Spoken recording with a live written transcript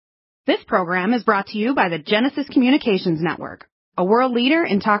This program is brought to you by the Genesis Communications Network, a world leader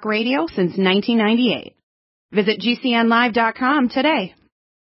in talk radio since 1998. Visit GCNlive.com today.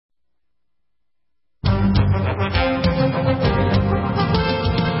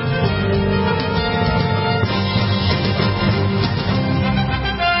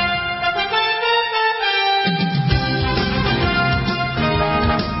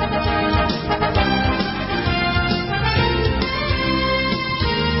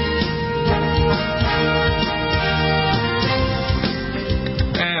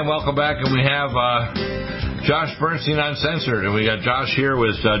 Welcome back, and we have Josh Bernstein Uncensored, and we got Josh here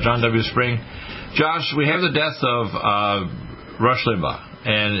with John W. Spring. Josh, we have the death of Rush Limbaugh,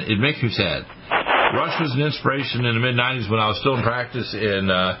 and it makes me sad. Rush was an inspiration in the mid-'90s when I was still in practice in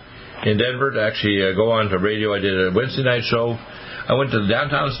Denver to actually go on to radio. I did a Wednesday night show. I went to the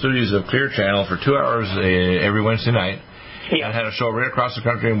downtown studios of Clear Channel for 2 hours every Wednesday night. Yeah. I had a show right across the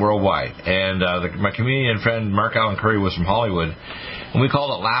country and worldwide. And my comedian friend Mark Allen Curry was from Hollywood, and we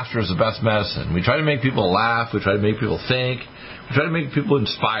called it Laughter is the Best Medicine. We try to make people laugh. We try to make people think. We try to make people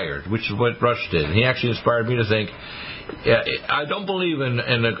inspired, which is what Rush did. And he actually inspired me to think. I don't believe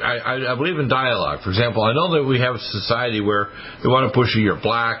I believe in dialogue. For example, I know that we have a society where they want to push you, you're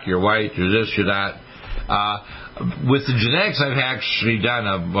black, you're white, you're this, you're that. With the genetics I've actually done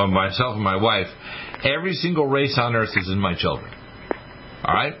of myself and my wife, every single race on earth is in my children.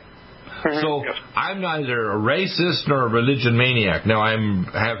 All right? So I'm neither a racist nor a religion maniac. Now, I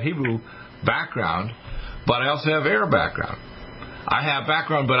have Hebrew background, but I also have Arab background. I have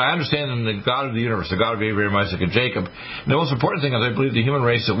background, but I understand in the God of the universe, the God of Abraham, Isaac, and Jacob. And the most important thing is I believe the human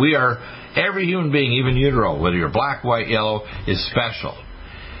race, that we are, every human being, even utero, whether you're black, white, yellow, is special.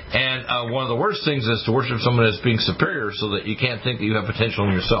 And one of the worst things is to worship someone as being superior so that you can't think that you have potential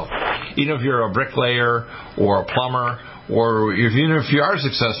in yourself. Even if you're a bricklayer or a plumber, or even if you are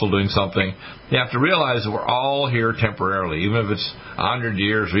successful doing something, you have to realize that we're all here temporarily, even if it's 100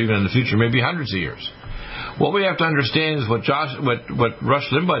 years or even in the future, maybe hundreds of years. What we have to understand is what Rush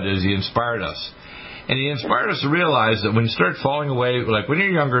Limbaugh did is he inspired us. And he inspired us to realize that when you start falling away, like when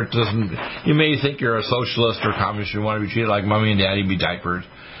you're younger, you may think you're a socialist or communist, you want to be treated like mommy and daddy, be diapered.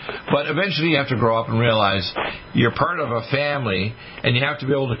 But eventually you have to grow up and realize you're part of a family, and you have to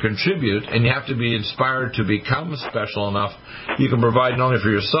be able to contribute, and you have to be inspired to become special enough you can provide not only for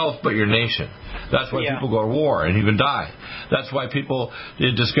yourself but your nation. That's why people go to war and even die. That's why people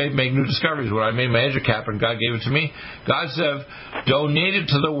make new discoveries. When I made my EduCap and God gave it to me, God said, donate it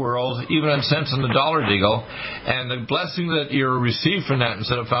to the world, even on cents on the dollar, Deagle. And the blessing that you receive from that,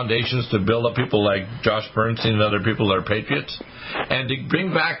 instead of foundations to build up people like Josh Bernstein and other people that are patriots, and to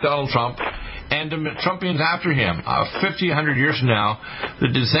bring back Donald Trump and the Trumpians after him, 50, 100 years from now, the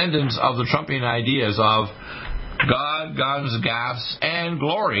descendants of the Trumpian ideas of God, guns, gas, and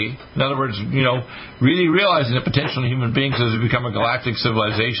glory. In other words, really realizing the potential in human beings as we become a galactic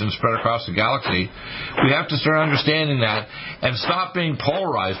civilization spread across the galaxy. We have to start understanding that and stop being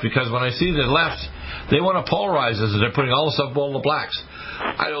polarized, because when I see the left, they want to polarize us and they're putting all the stuff below the blacks.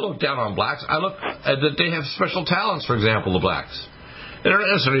 I don't look down on blacks. I look at that they have special talents, for example, the blacks. They're not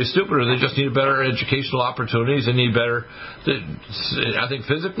necessarily stupider. They just need better educational opportunities. They need better, I think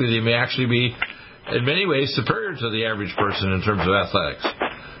physically they may actually be in many ways superior to the average person in terms of athletics.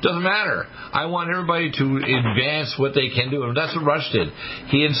 Doesn't matter. I want everybody to advance what they can do, and that's what Rush did.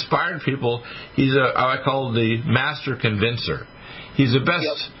 He inspired people. He's I call the master convincer. He's the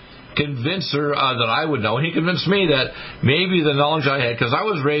best convincer that I would know. And he convinced me that maybe the knowledge I had, because I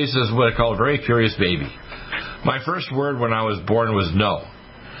was raised as what I call a very curious baby. My first word when I was born was no.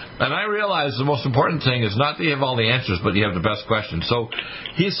 And I realized the most important thing is not that you have all the answers, but you have the best questions. So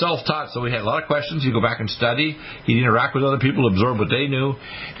he's self-taught, so he had a lot of questions. He'd go back and study. He'd interact with other people, absorb what they knew.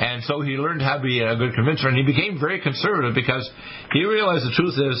 And so he learned how to be a good convincer. And he became very conservative because he realized the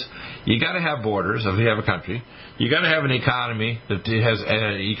truth is you got to have borders if you have a country. You got to have an economy that has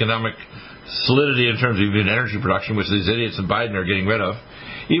economic solidity in terms of even energy production, which these idiots in Biden are getting rid of.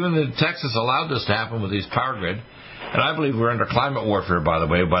 Even Texas allowed this to happen with these power grid. And I believe we're under climate warfare, by the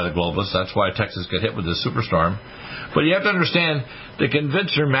way, by the globalists. That's why Texas got hit with this superstorm. But you have to understand, the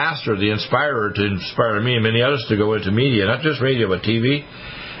convincer master, the inspirer to inspire me and many others to go into media, not just radio but TV,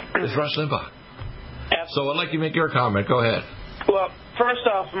 is Rush Limbaugh. So I'd like you to make your comment. Go ahead. Well, first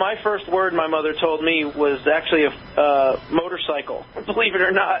off, my first word my mother told me was actually a motorcycle. Believe it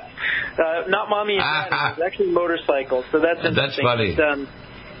or not. Not mommy and daddy. It was actually motorcycle. So that's interesting. That's funny.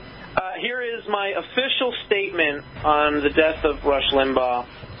 Here is my official statement on the death of Rush Limbaugh.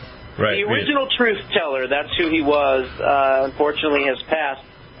 Right, the original truth teller, that's who he was, unfortunately has passed.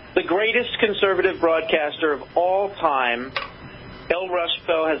 The greatest conservative broadcaster of all time, El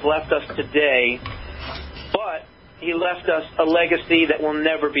Rushko has left us today, but he left us a legacy that will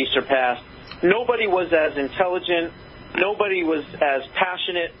never be surpassed. Nobody was as intelligent, nobody was as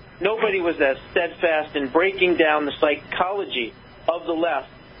passionate, nobody was as steadfast in breaking down the psychology of the left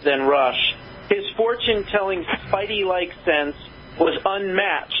than Rush. His fortune-telling, Spidey-like sense was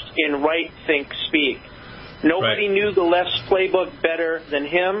unmatched in right think speak. Nobody knew the left's playbook better than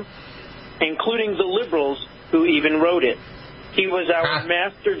him, including the liberals who even wrote it. He was our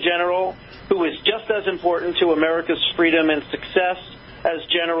master general, who was just as important to America's freedom and success as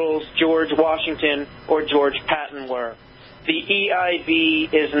Generals George Washington or George Patton were. The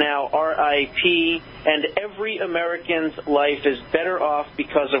EIB is now RIP, and every American's life is better off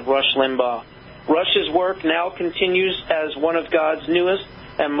because of Rush Limbaugh. Rush's work now continues as one of God's newest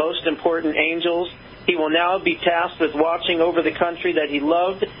and most important angels. He will now be tasked with watching over the country that he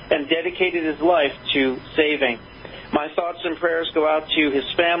loved and dedicated his life to saving. My thoughts and prayers go out to his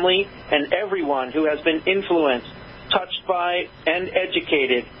family and everyone who has been influenced, touched by, and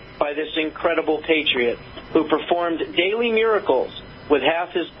educated by this incredible patriot who performed daily miracles with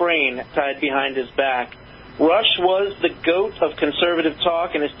half his brain tied behind his back. Rush was the GOAT of conservative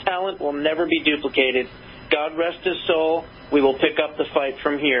talk, and his talent will never be duplicated. God rest his soul. We will pick up the fight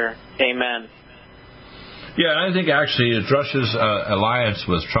from here. Amen. Yeah, I think actually it's Rush's alliance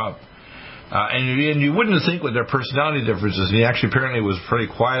with Trump. And you wouldn't think with their personality differences, he actually apparently was pretty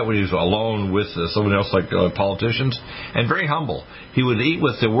quiet when he was alone with someone else like politicians, and very humble. He would eat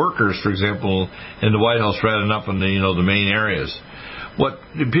with the workers, for example, in the White House rather than up in the main areas. What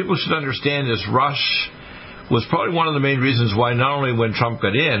people should understand is Rush was probably one of the main reasons why not only when Trump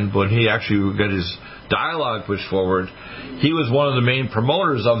got in, but he actually got his dialogue pushed forward, he was one of the main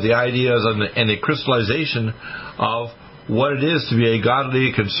promoters of the ideas and the crystallization of what it is to be a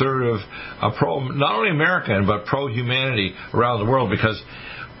godly, conservative, pro, not only American, but pro-humanity around the world, because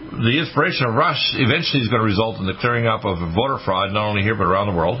the inspiration of Rush eventually is going to result in the clearing up of voter fraud, not only here but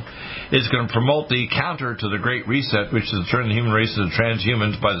around the world. It's going to promote the counter to the Great Reset, which is to turn the human race into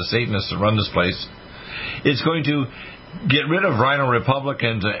transhumans by the Satanists that run this place. It's going to get rid of rhino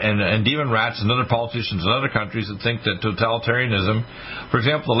Republicans and demon rats and other politicians in other countries that think that totalitarianism, for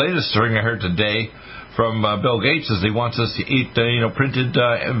example, the latest story I heard today from Bill Gates is he wants us to eat printed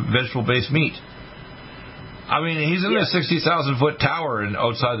vegetable-based meat. I mean, he's in a 60,000-foot tower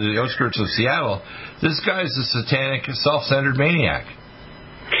outside the outskirts of Seattle. This guy's a satanic, self-centered maniac.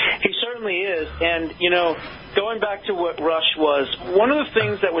 He certainly is. And, going back to what Rush was, one of the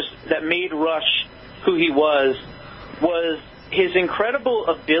things that made Rush who he was his incredible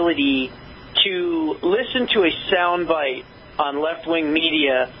ability to listen to a soundbite on left-wing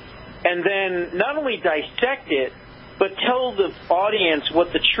media and then not only dissect it, but tell the audience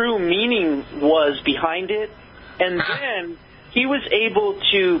what the true meaning was behind it. And then he was able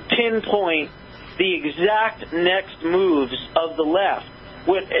to pinpoint the exact next moves of the left.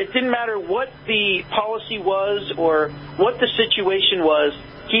 It didn't matter what the policy was or what the situation was,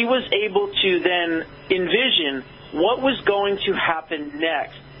 he was able to then envision what was going to happen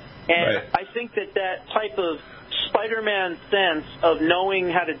next. And I think that type of Spider-Man sense of knowing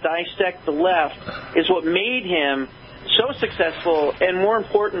how to dissect the left is what made him so successful and, more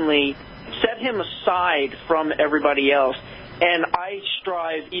importantly, set him aside from everybody else. And I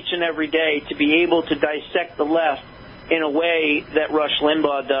strive each and every day to be able to dissect the left in a way that Rush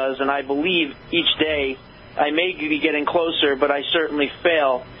Limbaugh does, and I believe each day I may be getting closer, but I certainly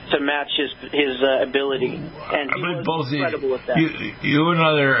fail to match his ability. And he was incredible with that. You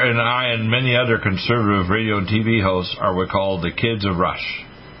and I and many other conservative radio and TV hosts are what we call the kids of Rush.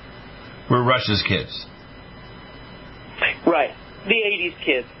 We're Rush's kids. Right. The 80s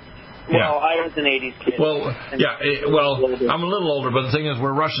kids. Well, I was an 80s kid. I'm a little older, but the thing is,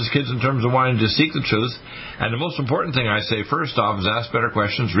 we're Rush's kids in terms of wanting to seek the truth. And the most important thing I say, first off, is ask better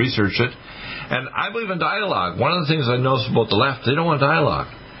questions, research it. And I believe in dialogue. One of the things I notice about the left, they don't want dialogue.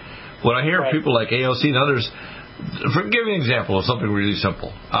 When I hear people like AOC and others, give me an example of something really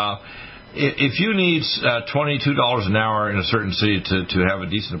simple. If you need $22 an hour in a certain city to have a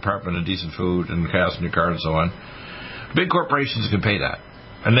decent apartment and decent food and gas in your car and so on, big corporations can pay that.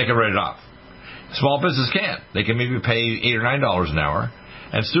 And they can write it off. Small business can't. They can maybe pay $8 or $9 an hour,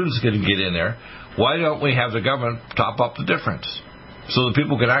 and students can get in there. Why don't we have the government top up the difference so that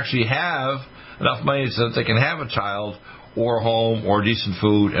people can actually have enough money so that they can have a child or a home or decent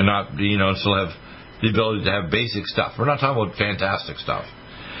food and not, still have the ability to have basic stuff. We're not talking about fantastic stuff.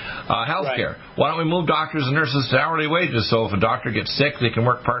 Healthcare. Why don't we move doctors and nurses to hourly wages so if a doctor gets sick, they can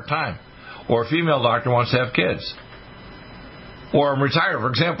work part-time, or a female doctor wants to have kids. or I'm retired. For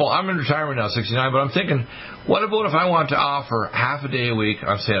example, I'm in retirement now, 69, but I'm thinking, what about if I want to offer half a day a week,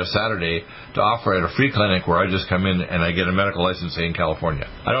 I'll say on a Saturday, to offer at a free clinic where I just come in and I get a medical license, say, in California.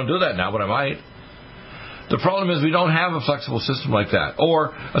 I don't do that now, but I might. The problem is we don't have a flexible system like that.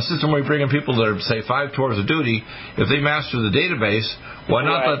 Or a system where we bring in people that are, say, 5 tours of duty. If they master the database, why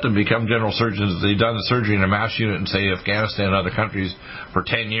not let them become general surgeons? They've done the surgery in a mass unit in, say, Afghanistan and other countries for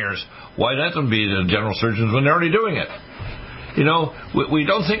 10 years. Why let them be the general surgeons when they're already doing it? You know, we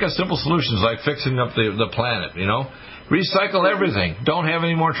don't think of simple solutions like fixing up the planet, you know. Recycle everything. Don't have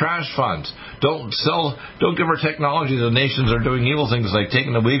any more trash funds. Don't give our technology. The nations are doing evil things like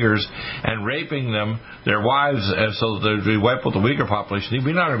taking the Uyghurs and raping them, their wives, so that we wipe out the Uyghur population.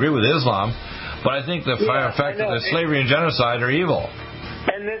 We don't agree with Islam, but I think the fact that slavery and genocide are evil.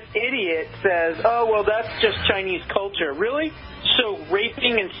 And this idiot says, oh, well, that's just Chinese culture. Really? So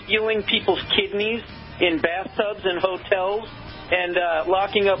raping and stealing people's kidneys in bathtubs and hotels and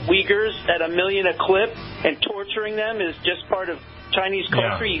locking up Uyghurs at $1 million a clip and torturing them is just part of Chinese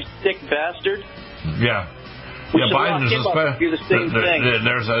culture, you sick bastard. Yeah. Biden is do the same thing.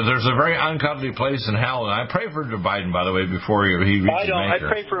 There's a very uncuddly place in hell, and I pray for Biden, by the way, before he reaches Maker. I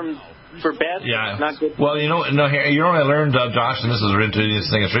pray for him for bad things, not good. Well, you know what I learned, Josh, and this is into this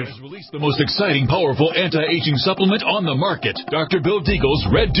thing. It's released the most exciting, powerful anti-aging supplement on the market. Dr. Bill Deagle's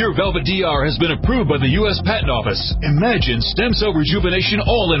Red Deer Velvet DR has been approved by the U.S. Patent Office. Imagine stem cell rejuvenation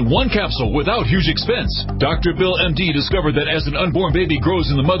all in one capsule without huge expense. Dr. Bill MD discovered that as an unborn baby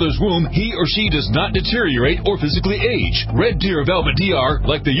grows in the mother's womb, he or she does not deteriorate or physically age. Red Deer Velvet DR,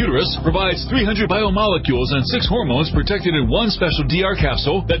 like the uterus, provides 300 biomolecules and 6 hormones protected in one special DR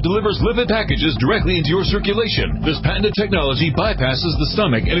capsule that delivers lipid packages directly into your circulation. This patented technology bypasses the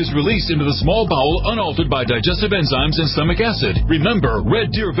stomach and is released into the small bowel unaltered by digestive enzymes and stomach acid. Remember, Red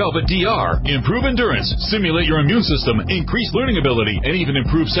Deer Velvet DR. Improve endurance, stimulate your immune system, increase learning ability, and even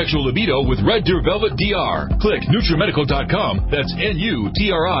improve sexual libido with Red Deer Velvet DR. Click NutriMedical.com. That's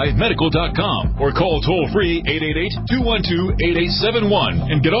NUTRI Medical.com. Or call toll-free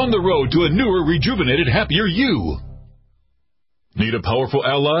 888-212-8871 and get on the road to a newer, rejuvenated, happier you. Need a powerful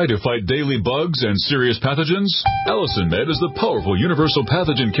ally to fight daily bugs and serious pathogens? Allicin Med is the powerful universal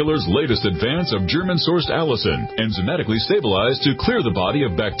pathogen killer's latest advance of German-sourced allicin, enzymatically stabilized to clear the body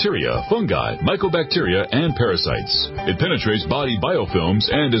of bacteria, fungi, mycobacteria, and parasites. It penetrates body biofilms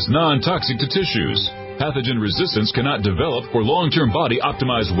and is non-toxic to tissues. Pathogen resistance cannot develop for long-term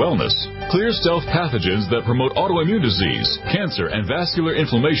body-optimized wellness. Clear stealth pathogens that promote autoimmune disease, cancer, and vascular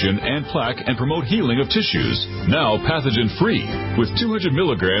inflammation and plaque and promote healing of tissues. Now pathogen-free. With 200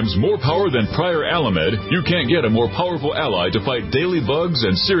 milligrams more power than prior Alamed, you can't get a more powerful ally to fight daily bugs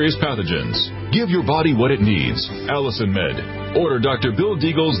and serious pathogens. Give your body what it needs. Allicin Med. Order Dr. Bill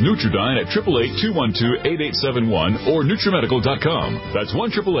Deagle's Nutridyne at 888-212-8871 or NutriMedical.com. That's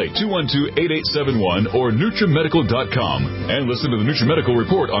 1-888-212-8871 or NutriMedical.com. And listen to the NutriMedical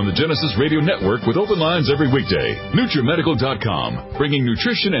Report on the Genesis Radio Network with open lines every weekday. NutriMedical.com, bringing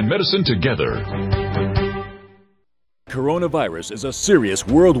nutrition and medicine together. Coronavirus is a serious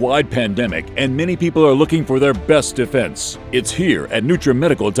worldwide pandemic, and many people are looking for their best defense. It's here at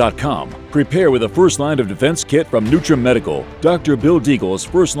NutriMedical.com. Prepare with a first line of defense kit from NutriMedical. Dr. Bill Deagle's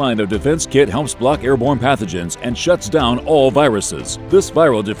first line of defense kit helps block airborne pathogens and shuts down all viruses. This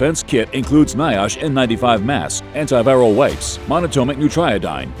viral defense kit includes NIOSH N95 mask, antiviral wipes, monatomic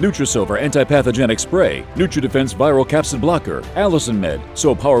Nutriodine, Nutrisilver antipathogenic spray, NutriDefense viral capsid blocker, Allicin Med,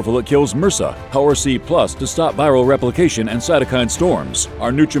 so powerful it kills MRSA, Power C Plus to stop viral replication and cytokine storms.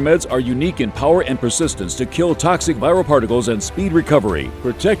 Our NutriMeds are unique in power and persistence to kill toxic viral particles and speed recovery.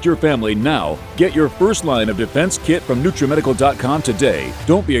 Protect your family now. Get your first line of defense kit from NutriMedical.com today.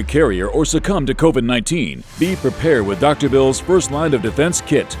 Don't be a carrier or succumb to COVID-19. Be prepared with Dr. Bill's first line of defense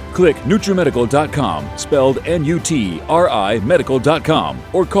kit. Click NutriMedical.com, spelled N-U-T-R-I Medical.com,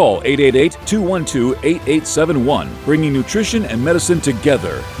 or call 888-212-8871, bringing nutrition and medicine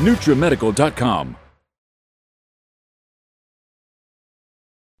together. NutriMedical.com.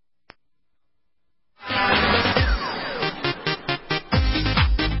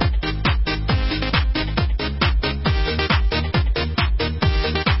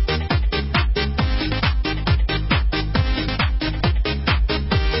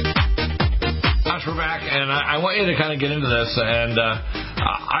 I want you to kind of get into this, and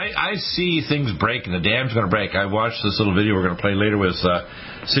I see things breaking. The dam's going to break. I watched this little video we're going to play later with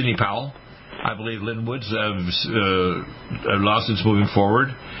Sidney Powell. I believe Linwood's lawsuits moving forward.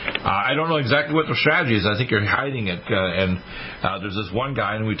 I don't know exactly what the strategy is. I think you're hiding it. And there's this one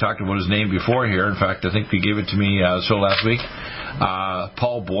guy, and we talked about his name before here. In fact, I think he gave it to me so last week.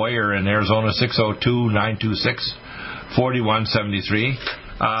 Paul Boyer in Arizona, 602-926. 4173.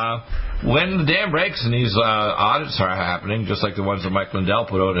 When the dam breaks and these audits are happening, just like the ones that Mike Lindell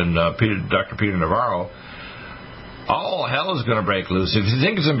put out and Dr. Peter Navarro, all hell is going to break loose. If you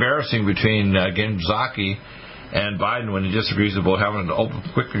think it's embarrassing between Genzaki and Biden when he disagrees about having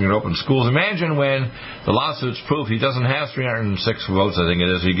quicker and open schools, imagine when the lawsuits prove he doesn't have 306 votes, I think it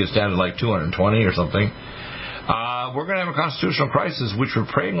is, he gets down to like 220 or something. We're going to have a constitutional crisis, which we're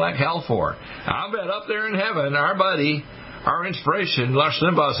praying like hell for. I'll bet up there in heaven, our buddy, our inspiration, Rush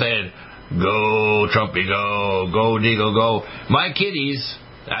Limbaugh said, "Go, Trumpy, go. Go, Deagle, go." My kiddies,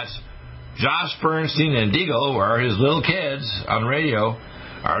 that's Josh Bernstein and Deagle, are his little kids on radio,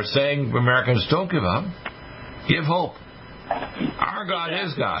 are saying Americans don't give up. Give hope. Our God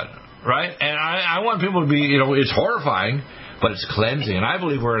is God, right? And I want people to be, it's horrifying, but it's cleansing. And I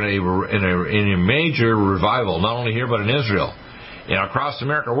believe we're in a major revival, not only here but in Israel. Across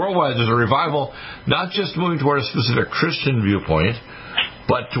America, worldwide, there's a revival, not just moving toward a specific Christian viewpoint,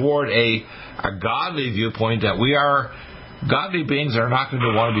 but toward a godly viewpoint that we are godly beings that are not going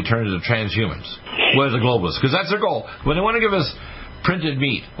to want to be turned into transhumans. What is the globalists? Because that's their goal. When they want to give us printed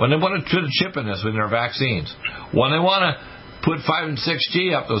meat, when they want to put a chip in us with their vaccines, when they want to put 5 and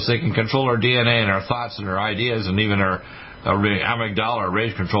 6G up so they can control our DNA and our thoughts and our ideas and even our amygdala, our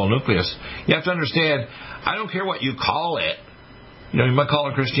rage control nucleus, you have to understand, I don't care what you call it. You might call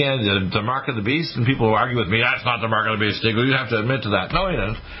it Christianity the mark of the beast, and people who argue with me, that's not the mark of the beast, Diggle. You have to admit to that. No, it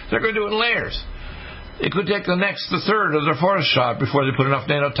isn't. They're going to do it in layers. It could take the third, or the fourth shot before they put enough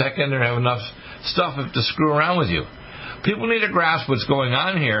nanotech in there and have enough stuff to screw around with you. People need to grasp what's going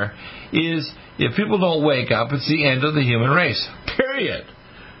on here is if people don't wake up, it's the end of the human race. Period.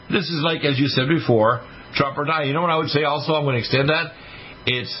 This is like, as you said before, Trump or die. You know what I would say also? I'm going to extend that.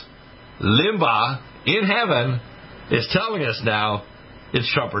 It's Limbaugh in heaven is telling us now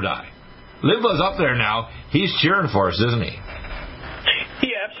it's Trump or die. Limbaugh's up there now. He's cheering for us, isn't he?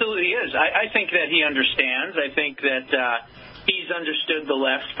 He absolutely is. I think that he understands. I think that he's understood the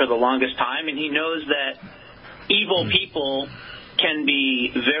left for the longest time, and he knows that evil people can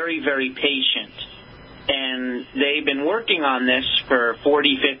be very, very patient. And they've been working on this for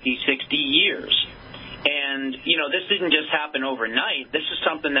 40, 50, 60 years. And, this didn't just happen overnight. This is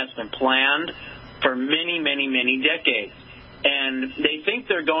something that's been planned for many, many, many decades. And they think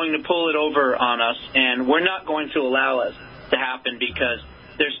they're going to pull it over on us, and we're not going to allow it to happen because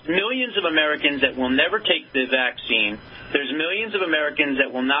there's millions of Americans that will never take the vaccine. There's millions of Americans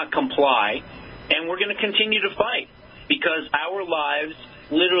that will not comply, and we're going to continue to fight because our lives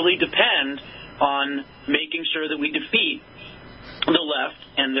literally depend on making sure that we defeat the left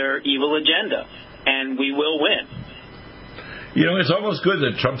and their evil agenda, and we will win. It's almost good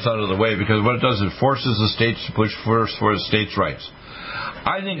that Trump's out of the way because what it does, it forces the states to push first for the states' rights.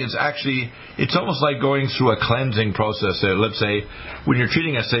 I think it's almost like going through a cleansing process. Let's say when you're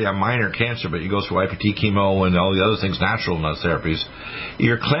treating, a minor cancer, but you go through IPT chemo and all the other things, natural therapies,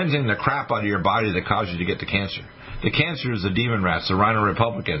 you're cleansing the crap out of your body that caused you to get the cancer. The cancer is the demon rats, the rhino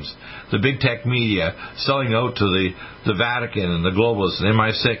Republicans, the big tech media selling out to the Vatican and the globalists and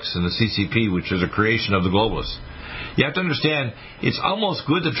MI6 and the CCP, which is a creation of the globalists. You have to understand, it's almost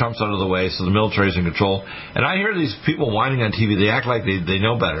good that Trump's out of the way so the military's in control. And I hear these people whining on TV, they act like they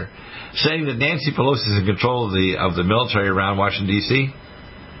know better, saying that Nancy Pelosi's in control of the military around Washington, D.C.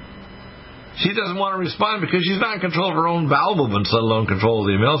 She doesn't want to respond because she's not in control of her own bowel movements, let alone control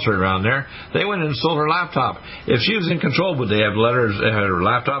of the military around there. They went in and stole her laptop. If she was in control, would they have let her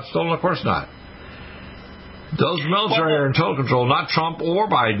laptop stolen? Of course not. Those military are in total control, not Trump or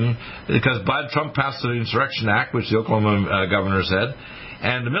Biden, because Trump passed the Insurrection Act, which the Oklahoma governor said,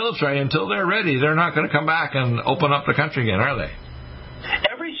 and the military, until they're ready, they're not going to come back and open up the country again, are they?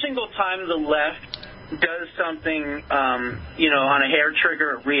 Every single time the left does something, on a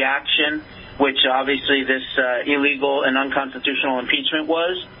hair-trigger reaction, which obviously this illegal and unconstitutional impeachment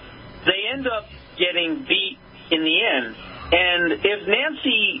was, they end up getting beat in the end. And if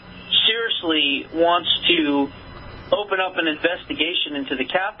Nancy seriously wants to open up an investigation into the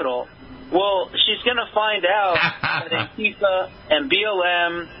Capitol, well, she's going to find out that Antifa and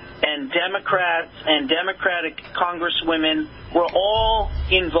BLM and Democrats and Democratic congresswomen were all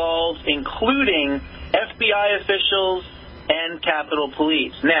involved, including FBI officials and Capitol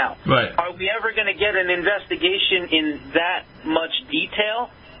Police. Now, Are we ever going to get an investigation in that much detail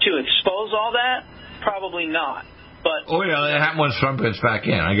to expose all that? Probably not. But that happened once Trump gets back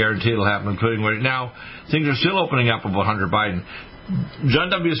in. I guarantee it'll happen, including now. Things are still opening up about Hunter Biden. John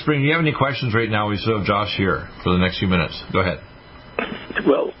W. Spring, do you have any questions right now? We still have Josh here for the next few minutes. Go ahead.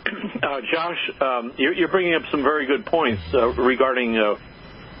 Well, Josh, you're bringing up some very good points regarding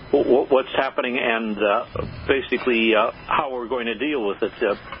what's happening and basically how we're going to deal with it.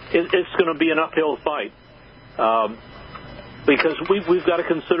 It's going to be an uphill fight because we've got to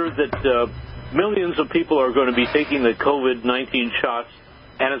consider that millions of people are going to be taking the COVID-19 shots,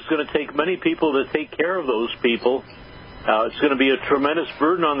 and it's going to take many people to take care of those people. It's going to be a tremendous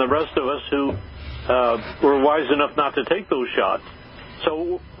burden on the rest of us who were wise enough not to take those shots.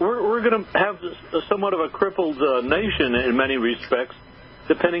 So we're going to have somewhat of a crippled nation in many respects,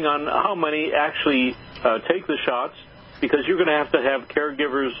 depending on how many actually take the shots, because you're going to have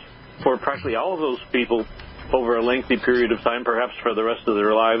caregivers for practically all of those people over a lengthy period of time, perhaps for the rest of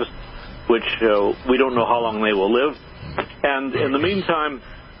their lives, which we don't know how long they will live. And in the meantime,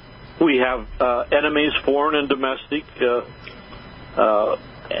 we have enemies, foreign and domestic.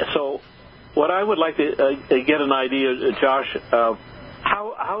 So what I would like to get an idea, Josh,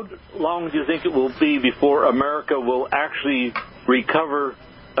 how long do you think it will be before America will actually recover,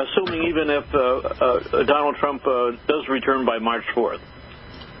 assuming even if Donald Trump does return by March 4th?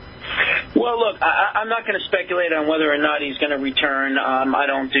 Well, look, I'm not going to speculate on whether or not he's going to return. I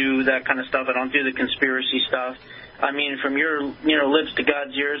don't do that kind of stuff. I don't do the conspiracy stuff. I mean, from your lips to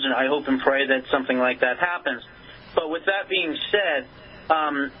God's ears, and I hope and pray that something like that happens. But with that being said,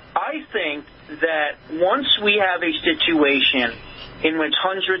 I think that once we have a situation in which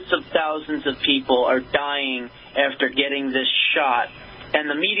hundreds of thousands of people are dying after getting this shot, and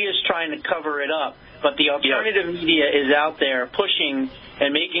the media is trying to cover it up, but the alternative media is out there pushing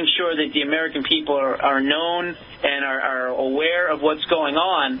and making sure that the American people are known and are aware of what's going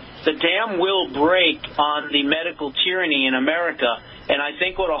on, the dam will break on the medical tyranny in America. And I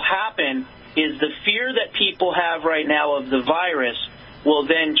think what will happen is the fear that people have right now of the virus will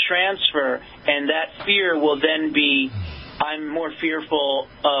then transfer, and that fear will then be, I'm more fearful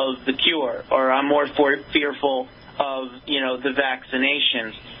of the cure, or I'm more fearful of, the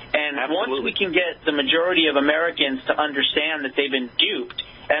vaccinations. And once we can get the majority of Americans to understand that they've been duped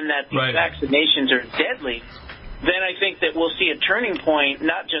and that these vaccinations are deadly, then I think that we'll see a turning point,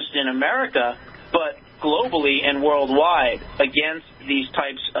 not just in America, but globally and worldwide against these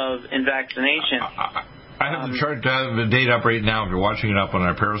types of vaccinations. I have the chart, the data up right now. If you're watching it up on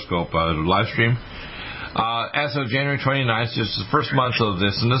our Periscope live stream. As of January 29th, just the first month of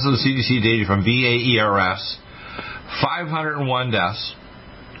this, and this is the CDC data from VAERS, 501 deaths.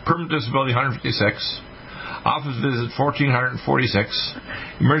 Permanent disability, 156. Office visit, 1,446.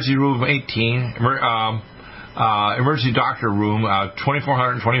 Emergency room, 18. Emergency doctor room,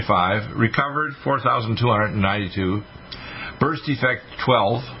 2,425. Recovered, 4,292. Burst defect,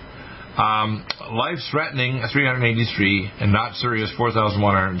 12. Life-threatening, 383. And not serious,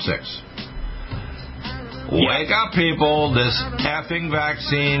 4,106. Wake up, people. This effing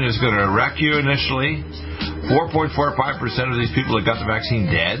vaccine is going to wreck you initially. 4.45% of these people that got the vaccine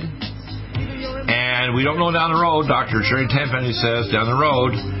dead. And we don't know down the road. Dr. Sherry Tenpenny says down the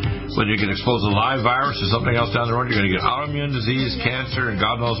road, when you get exposed to a live virus or something else down the road, you're going to get autoimmune disease, cancer, and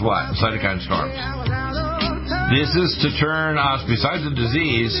God knows what, cytokine storms. This is to turn us, besides the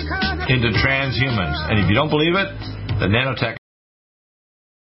disease, into transhumans. And if you don't believe it, the nanotech.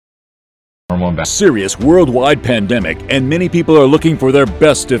 Serious worldwide pandemic, and many people are looking for their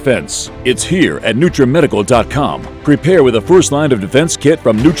best defense. It's here at NutriMedical.com. Prepare with a first line of defense kit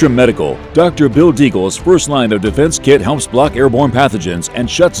from NutriMedical. Dr. Bill Deagle's first line of defense kit helps block airborne pathogens and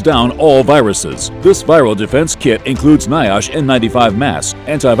shuts down all viruses. This viral defense kit includes NIOSH N95 mask,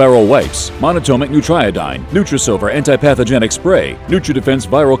 antiviral wipes, monatomic nutriodine, Nutrisilver antipathogenic spray, NutriDefense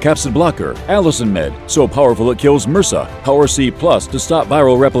viral capsid blocker, Allison Med, so powerful it kills MRSA, Power C Plus to stop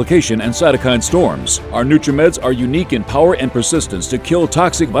viral replication and cytokine storms. Our NutriMeds are unique in power and persistence to kill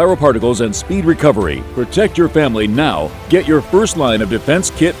toxic viral particles and speed recovery. Protect your family now. Get your first line of defense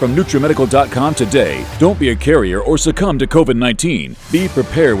kit from NutriMedical.com today. Don't be a carrier or succumb to COVID-19. Be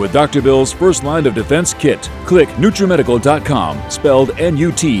prepared with Dr. Bill's first line of defense kit. Click NutriMedical.com, spelled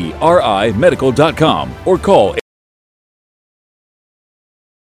NUTRI medical.com, or call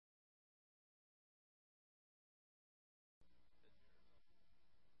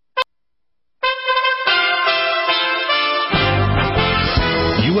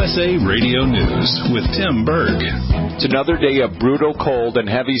USA Radio News with Tim Berg. It's another day of brutal cold and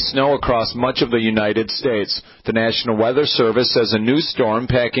heavy snow across much of the United States. The National Weather Service says a new storm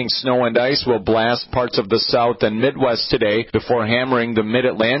packing snow and ice will blast parts of the South and Midwest today before hammering the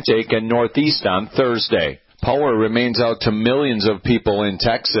Mid-Atlantic and Northeast on Thursday. Power remains out to millions of people in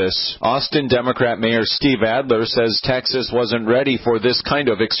Texas. Austin Democrat Mayor Steve Adler says Texas wasn't ready for this kind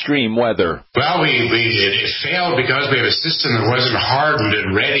of extreme weather. Well, it failed because we have a system that wasn't hardened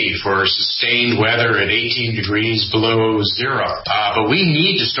and ready for sustained weather at 18 degrees below zero. But we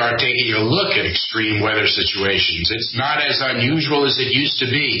need to start taking a look at extreme weather situations. It's not as unusual as it used to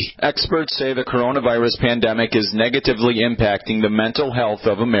be. Experts say the coronavirus pandemic is negatively impacting the mental health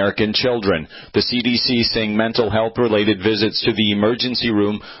of American children. The CDC saying mental health-related visits to the emergency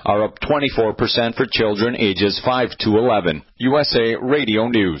room are up 24% for children ages 5 to 11. USA Radio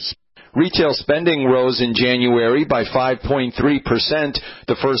News. Retail spending rose in January by 5.3%,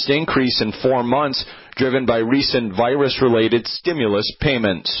 the first increase in 4 months, driven by recent virus-related stimulus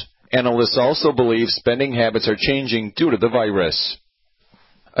payments. Analysts also believe spending habits are changing due to the virus.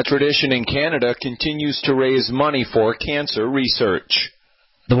 A tradition in Canada continues to raise money for cancer research.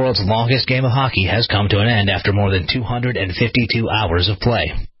 The world's longest game of hockey has come to an end after more than 252 hours of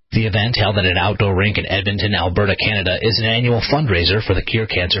play. The event, held at an outdoor rink in Edmonton, Alberta, Canada, is an annual fundraiser for the Cure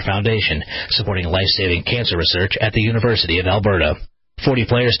Cancer Foundation, supporting life-saving cancer research at the University of Alberta. 40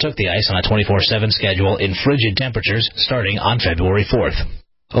 players took the ice on a 24/7 schedule in frigid temperatures starting on February 4th.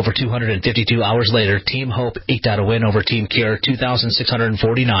 Over 252 hours later, Team Hope eked out a win over Team Cure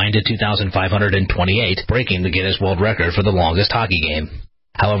 2,649 to 2,528, breaking the Guinness World Record for the longest hockey game.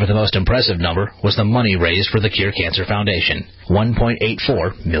 However, the most impressive number was the money raised for the Cure Cancer Foundation,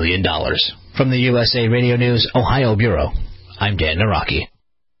 $1.84 million. From the USA Radio News Ohio Bureau, I'm Dan Naraki.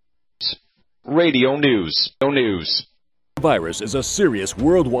 Radio News. Virus is a serious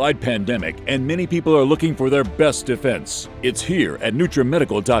worldwide pandemic, and many people are looking for their best defense. It's here at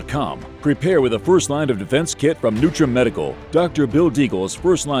NutriMedical.com. Prepare with a first line of defense kit from NutriMedical. Dr. Bill Deagle's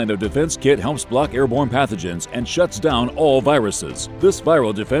first line of defense kit helps block airborne pathogens and shuts down all viruses. This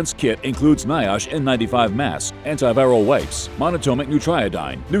viral defense kit includes NIOSH N95 mask, antiviral wipes, monatomic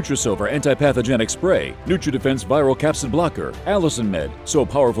nutriodine, Nutrisilver antipathogenic spray, NutriDefense viral capsid blocker, Allison Med, so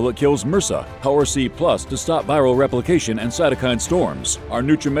powerful it kills MRSA, Power C Plus to stop viral replication and cytokine storms. Our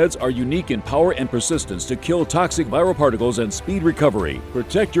NutriMeds are unique in power and persistence to kill toxic viral particles and speed recovery.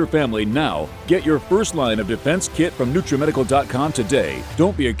 Protect your family now. Get your first line of defense kit from NutriMedical.com today.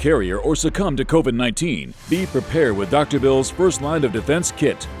 Don't be a carrier or succumb to COVID-19. Be prepared with Dr. Bill's first line of defense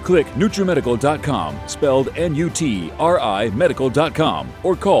kit. Click NutriMedical.com, spelled N-U-T-R-I medical.com,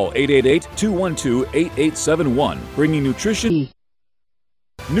 or call 888-212-8871. Bringing nutrition.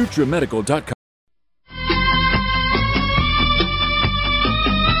 NutriMedical.com.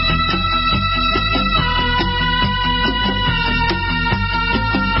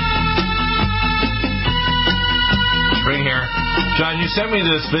 John, you sent me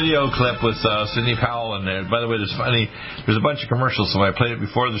this video clip with Sidney Powell in there. By the way, there's a bunch of commercials, so I played it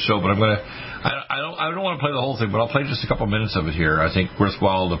before the show, but I don't want to play the whole thing, but I'll play just a couple minutes of it here. I think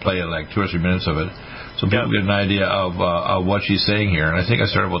worthwhile to play like 2 or 3 minutes of it, so people get an idea of what she's saying here. And I think I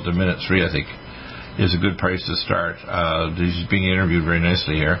started about the minute 3. I think is a good place to start. She's being interviewed very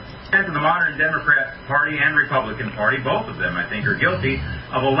nicely here. And the modern Democrat Party and Republican Party, both of them, I think, are guilty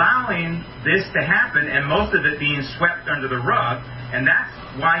of allowing this to happen and most of it being swept under the rug. And that's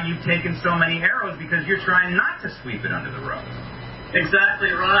why you've taken so many arrows, because you're trying not to sweep it under the rug.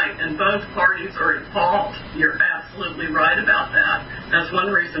 Exactly right. And both parties are at fault. You're absolutely right about that. That's one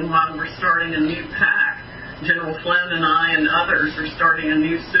reason why we're starting a new PAC. General Flynn and I and others are starting a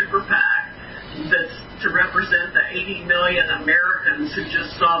new super PAC that's to represent the 80 million Americans who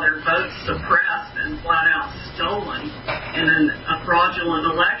just saw their votes suppressed and flat out stolen in a fraudulent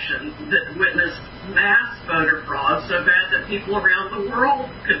election that witnessed mass voter fraud so bad that people around the world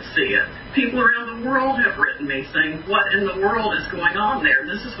could see it. People around the world have written me saying, what in the world is going on there?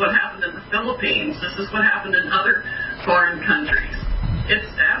 This is what happened in the Philippines. This is what happened in other foreign countries.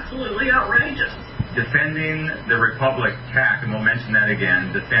 It's absolutely outrageous. Defending the Republic PAC, and we'll mention that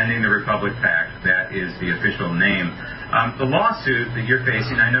again, Defending the Republic PAC, that is the official name. The lawsuit that you're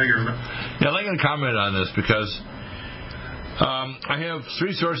facing, I know you're... Yeah, I'd like to comment on this because I have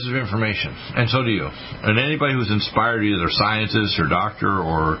 3 sources of information, and so do you. And anybody who's inspired, either scientist or doctor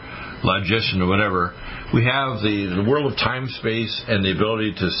or logician or whatever, we have the world of time, space, and the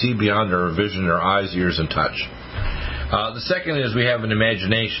ability to see beyond our vision, our eyes, ears, and touch. The second is we have an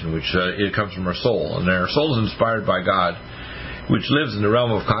imagination, which it comes from our soul. And our soul is inspired by God, which lives in the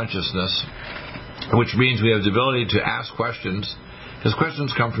realm of consciousness, which means we have the ability to ask questions, because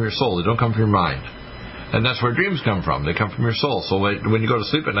questions come from your soul. They don't come from your mind. And that's where dreams come from. They come from your soul. So when you go to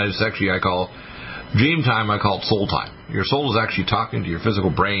sleep at night, it's actually, I call dream time, I call it soul time. Your soul is actually talking to your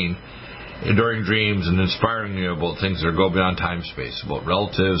physical brain during dreams and inspiring you about things that go beyond time space, about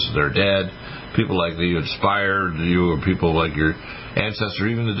relatives that are dead, people like that you inspired you, or people like your ancestor,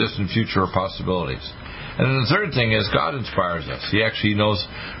 even the distant future or possibilities. And then the third thing is God inspires us. He actually knows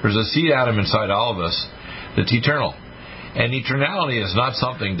there's a seed atom inside all of us that's eternal. And eternality is not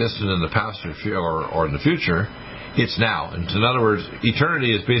something distant in the past or in the future. It's now. And in other words,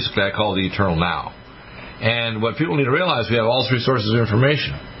 eternity is basically, I call the eternal now. And what people need to realize, we have all three sources of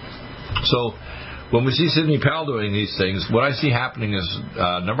information. So when we see Sidney Powell doing these things, what I see happening is,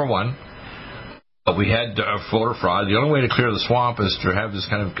 number one, we had voter fraud. The only way to clear the swamp is to have this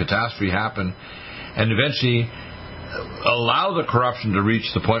kind of catastrophe happen and eventually allow the corruption to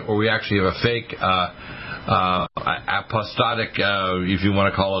reach the point where we actually have a fake apostatic, if you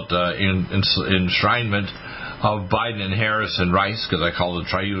want to call it, enshrinement of Biden and Harris and Rice, because I call it the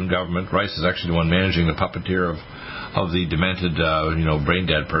triune government. Rice is actually the one managing the puppeteer of the demented, brain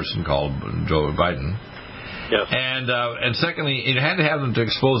dead person called Joe Biden. Yes. And secondly, it had to have them to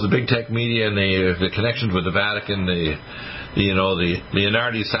expose the big tech media and the connections with the Vatican, the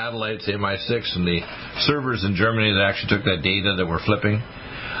Leonardo satellites, the MI6, and the servers in Germany that actually took that data that were flipping.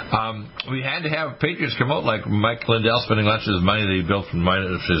 We had to have patriots come out like Mike Lindell spending lots of his money that he built from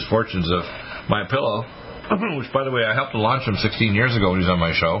his fortunes of My Pillow, which, by the way, I helped to launch him 16 years ago when he was on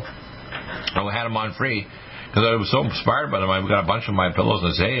my show. I had him on free because I was so inspired by them. I got a bunch of My Pillows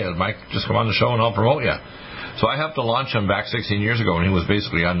and I said, hey, Mike, just come on the show and I'll promote you. So I helped to launch him back 16 years ago when he was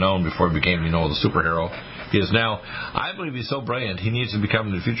basically unknown before he became, the superhero he is now. I believe he's so brilliant, he needs to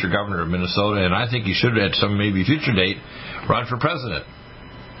become the future governor of Minnesota, and I think he should, at some maybe future date, run for president.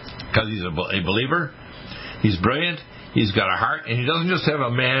 Because he's a believer, he's brilliant, he's got a heart, and he doesn't just have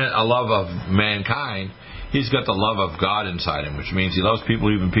a love of mankind, he's got the love of God inside him, which means he loves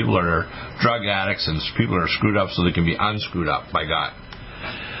people, even people that are drug addicts and people that are screwed up so they can be unscrewed up by God.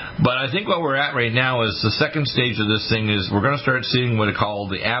 But I think what we're at right now is the second stage of this thing is we're going to start seeing what I call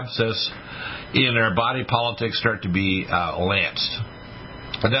the abscess in our body politics start to be lanced.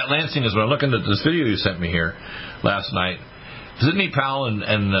 And that lancing is when I'm looking at this video you sent me here last night. Sidney Powell and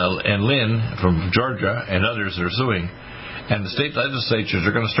Lynn from Georgia and others are suing, and the state legislatures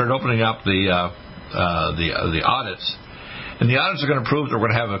are going to start opening up the audits. And the audits are going to prove that we're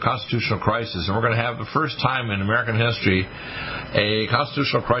going to have a constitutional crisis, and we're going to have the first time in American history a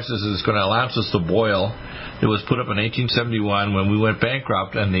constitutional crisis is going to allow us to boil. It was put up in 1871 when we went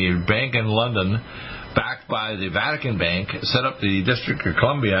bankrupt, and the bank in London, backed by the Vatican Bank, set up the District of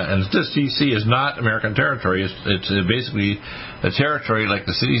Columbia, and this D.C. is not American territory. It's basically a territory like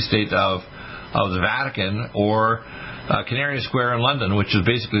the city-state of the Vatican or Canary Square in London, which is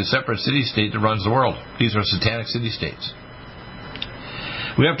basically a separate city-state that runs the world. These are satanic city-states.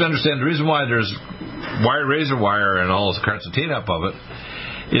 We have to understand the reason why there's razor wire and all those concertina up of it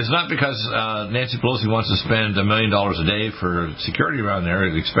is not because Nancy Pelosi wants to spend $1 million a day for security around there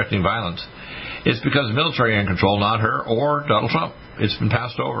expecting violence. It's because the military are in control, not her or Donald Trump. It's been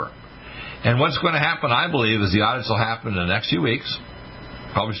passed over. And what's going to happen, I believe, is the audits will happen in the next few weeks,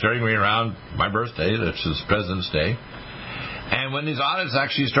 probably starting right around my birthday, which is President's Day. And when these audits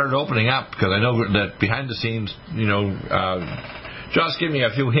actually started opening up, because I know that behind the scenes, Josh gave me a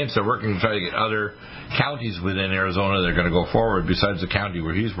few hints they're working to try to get other counties within Arizona that are going to go forward besides the county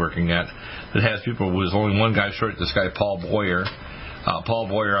where he's working at that has people. There's only one guy short, this guy Paul Boyer. Paul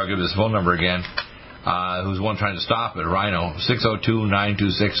Boyer, I'll give his phone number again, who's the one trying to stop it, Rhino,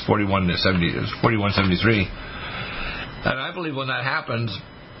 602-926-4173. And I believe when that happens,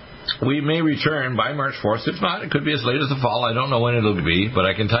 we may return by March 4th. If not, it could be as late as the fall. I don't know when it'll be, but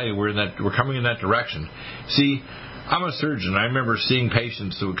I can tell you we're coming in that direction. See, I'm a surgeon. I remember seeing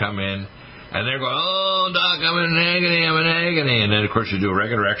patients who would come in, and they're going, oh, doc, I'm in agony. And then, of course, you do a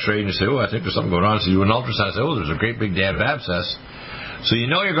regular x-ray, and you say, oh, I think there's something going on. So you do an ultrasound and say, oh, there's a great big damn abscess. So you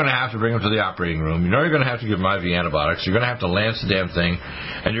know you're going to have to bring them to the operating room. You know you're going to have to give them IV antibiotics. You're going to have to lance the damn thing.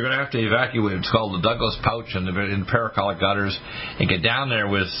 And you're going to have to evacuate. It's called the Douglas pouch in the paracolic gutters and get down there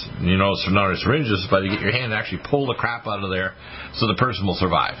with, syringes, but you get your hand and actually pull the crap out of there so the person will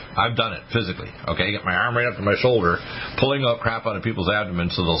survive. I've done it physically. Okay, get my arm right up to my shoulder, pulling out crap out of people's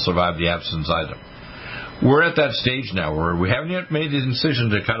abdomen so they'll survive the abscess inside them. We're at that stage now where we haven't yet made the decision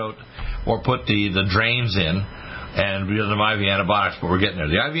to cut out or put the drains in and we have the IV antibiotics, but we're getting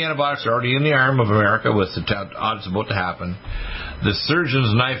there. The IV antibiotics are already in the arm of America with the audits about to happen. The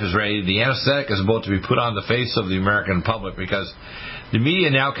surgeon's knife is ready. The anesthetic is about to be put on the face of the American public because the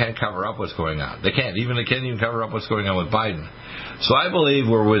media now can't cover up what's going on. They can't even cover up what's going on with Biden. So I believe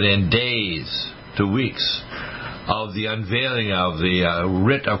we're within days to weeks of the unveiling of the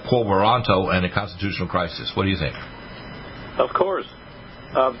writ of quo warranto and a constitutional crisis. What do you think? Of course.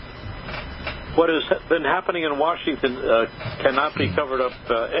 what has been happening in Washington cannot be covered up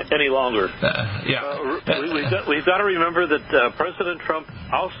any longer. We've got to remember that President Trump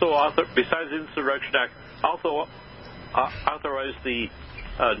also, besides the Insurrection Act, also authorized the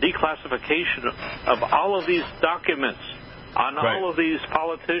declassification of all of these documents on all of these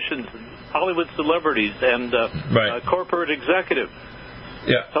politicians, Hollywood celebrities, and corporate executives.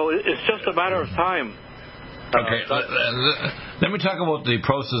 Yeah. So it's just a matter of time. Okay, let me talk about the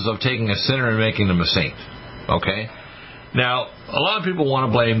process of taking a sinner and making them a saint. Okay? Now, a lot of people want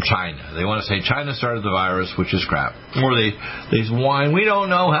to blame China. They want to say China started the virus, which is crap. Or they whine, we don't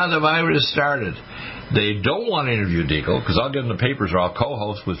know how the virus started. They don't want to interview Deagle, because I'll give them the papers, or I'll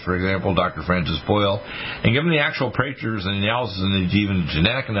co-host with, for example, Dr. Francis Boyle, and give them the actual papers and the analysis, and even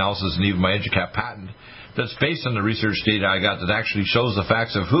genetic analysis, and even my EduCap patent that's based on the research data I got that actually shows the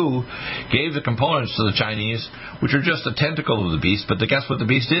facts of who gave the components to the Chinese, which are just a tentacle of the beast. But guess what the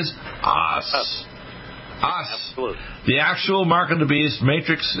beast is? Us. Absolutely. The actual mark of the beast,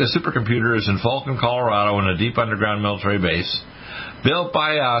 Matrix supercomputer, is in Fulton, Colorado, in a deep underground military base, built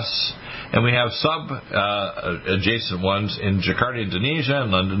by us, and we have adjacent ones in Jakarta, Indonesia,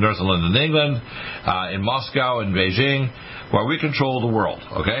 in London, north of London, England, in Moscow, in Beijing, where we control the world,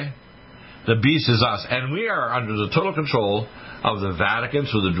 okay? The beast is us, and we are under the total control of the Vatican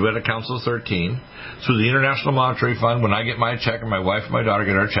through the Druidic Council of 13, through the International Monetary Fund. When I get my check, and my wife and my daughter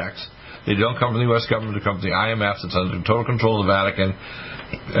get our checks, they don't come from the U.S. government, they come from the IMF, that's under total control of the Vatican,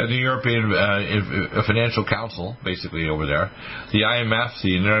 and the European Financial Council, basically over there, the IMF,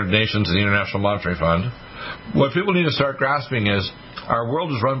 the United Nations, and the International Monetary Fund. What people need to start grasping is our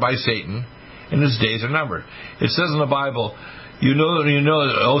world is run by Satan, and his days are numbered. It says in the Bible, You know,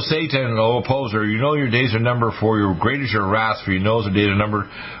 O Satan, O opposer, you know your days are numbered, for your great is your wrath, for you know the days are numbered,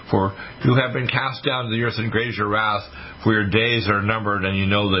 for you have been cast down to the earth, and great is your wrath, for your days are numbered, and you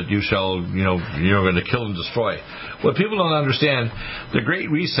know that you shall, you're going to kill and destroy. What people don't understand, the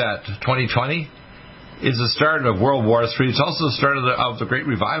Great Reset 2020 is the start of World War III. It's also the start of the Great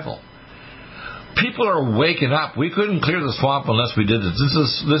Revival. People are waking up. We couldn't clear the swamp unless we did this.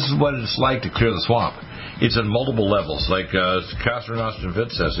 This is what it's like to clear the swamp. It's on multiple levels, like Catherine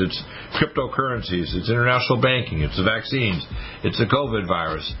Austin-Fitts says. It's cryptocurrencies, it's international banking, it's the vaccines, it's the COVID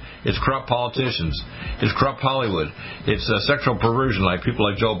virus, it's corrupt politicians, it's corrupt Hollywood, it's sexual perversion, like people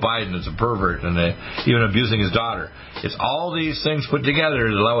like Joe Biden is a pervert and even abusing his daughter. It's all these things put together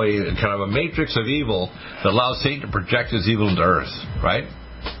to allow a kind of a matrix of evil that allows Satan to project his evil into earth, right?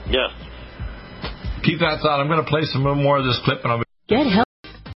 Yes. Keep that thought. I'm going to play some more of this clip, and I'll get help.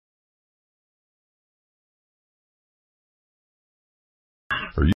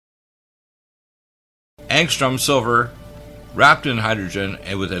 Angstrom silver wrapped in hydrogen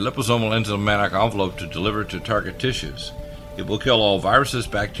and with a liposomal enzymatic envelope to deliver to target tissues. It will kill all viruses,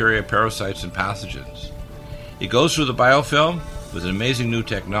 bacteria, parasites, and pathogens. It goes through the biofilm with an amazing new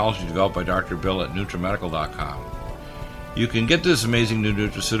technology developed by Dr. Bill at NutriMedical.com. You can get this amazing new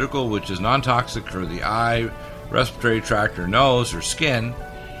nutraceutical, which is non-toxic for the eye, respiratory tract, or nose, or skin,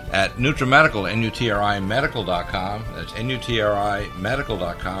 at NutriMedical, NutriMedical.com. That's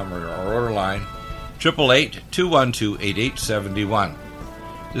NutriMedical.com, or our order line, 888-212-8871.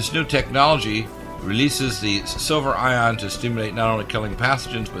 This new technology releases the silver ion to stimulate not only killing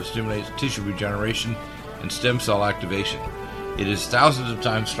pathogens, but stimulates tissue regeneration and stem cell activation. It is thousands of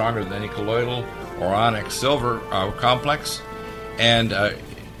times stronger than any colloidal or onyx silver complex, and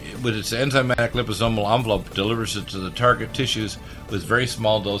with its enzymatic liposomal envelope, delivers it to the target tissues with very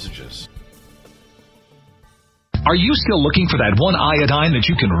small dosages. Are you still looking for that one iodine that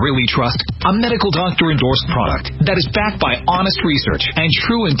you can really trust? A medical doctor-endorsed product that is backed by honest research and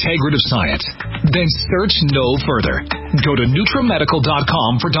true integrative science? Then search no further. Go to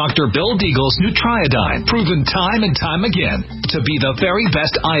NutriMedical.com for Dr. Bill Deagle's Nutriodine, proven time and time again to be the very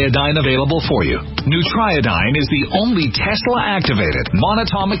best iodine available for you. Nutriodine is the only Tesla-activated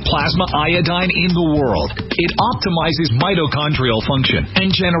monatomic plasma iodine in the world. It optimizes mitochondrial function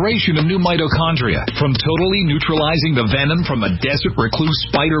and generation of new mitochondria, from totally neutralizing the venom from a desert recluse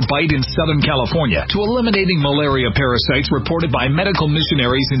spider bite in Southern California to eliminating malaria parasites reported by medical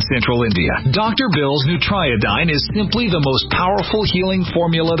missionaries in Central India. Dr. Bill's Nutriodine is simply the most powerful healing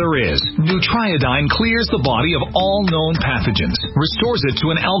formula there is. Nutriodine clears the body of all known pathogens, restores it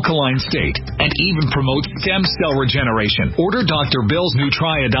to an alkaline state, and even promotes stem cell regeneration. Order Dr. Bill's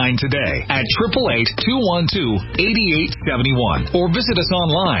Nutriodine today at 888-212-8871 or visit us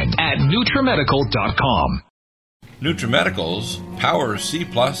online at NutriMedical.com. NutriMedical's Power C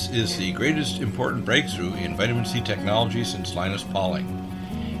Plus is the greatest important breakthrough in vitamin C technology since Linus Pauling.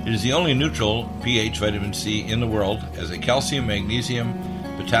 It is the only neutral pH vitamin C in the world, as a calcium, magnesium,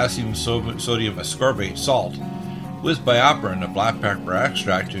 potassium sodium ascorbate salt with BioPerine, a black pepper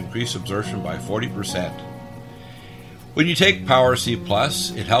extract, to increase absorption by 40%. When you take Power C+,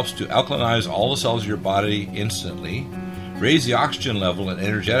 it helps to alkalinize all the cells of your body instantly, raise the oxygen level and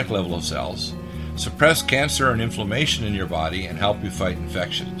energetic level of cells, suppress cancer and inflammation in your body, and help you fight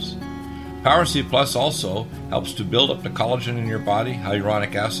infections. Power C Plus also helps to build up the collagen in your body,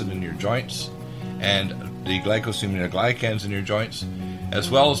 hyaluronic acid in your joints, and the glycosaminoglycans in your joints, as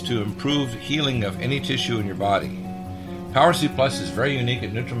well as to improve healing of any tissue in your body. Power C Plus is very unique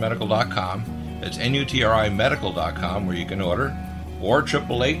at NutriMedical.com. It's NutriMedical.com where you can order, or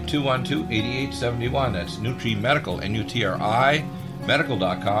 888-212-8871. That's NutriMedical, NUTRI,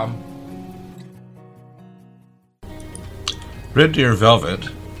 medical.com. Red Deer Velvet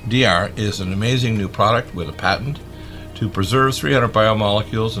DR is an amazing new product with a patent to preserve 300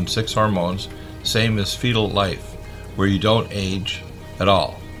 biomolecules and 6 hormones, same as fetal life, where you don't age at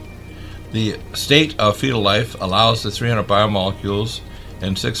all. The state of fetal life allows the 300 biomolecules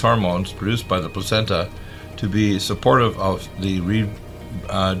and 6 hormones produced by the placenta to be supportive of the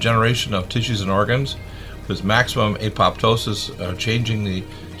regeneration of tissues and organs, with maximum apoptosis, changing the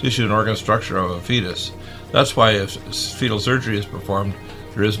tissue and organ structure of a fetus. That's why if fetal surgery is performed,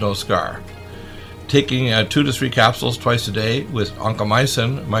 there is no scar. Taking 2 to 3 capsules twice a day with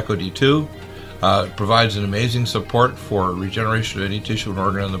oncomycin, myco-D2, provides an amazing support for regeneration of any tissue and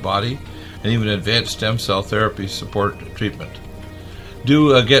organ in the body, and even advanced stem cell therapy support treatment.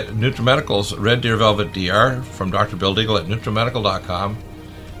 Do get NutriMedical's Red Deer Velvet DR from Dr. Bill Deagle at NutriMedical.com,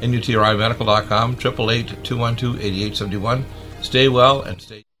 NUTRIMedical.com, 888-212-8871. Stay well and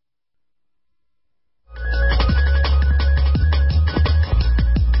stay...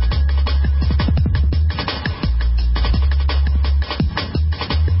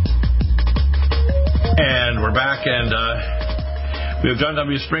 And we're back, and we have John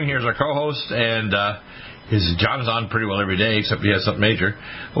W. Spring here as our co-host, and John's on pretty well every day, except he has something major.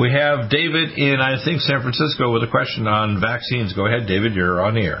 We have David in, I think, San Francisco with a question on vaccines. Go ahead, David, you're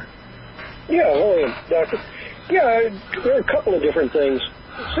on the air. Yeah, hello, Doctor. Yeah, there are a couple of different things.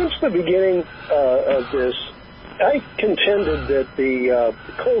 Since the beginning of this, I contended that the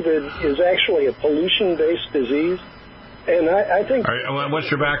COVID is actually a pollution-based disease. And I think...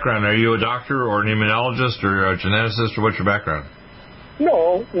 What's your background? Are you a doctor or an immunologist or a geneticist, or what's your background?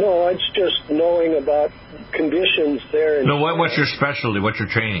 No, it's just knowing about conditions there. No, what's your specialty? What's your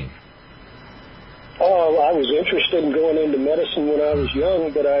training? I was interested in going into medicine when I was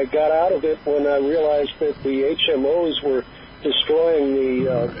young, but I got out of it when I realized that the HMOs were destroying the...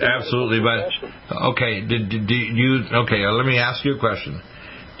 Absolutely, but... Okay, let me ask you a question.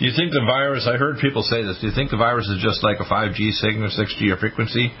 Do you think the virus, I heard people say this, do you think the virus is just like a 5G signal, 6G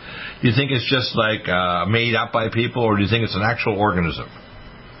frequency? Do you think it's just like made up by people, or do you think it's an actual organism?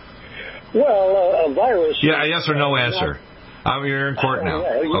 Well, a virus... Yeah, a yes or no answer. You're in court now,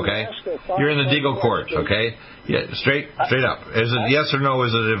 okay? You're in the Deagle court, okay? Yeah, straight up. Is it yes or no,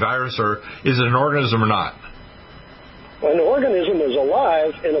 is it a virus, or is it an organism or not? An organism is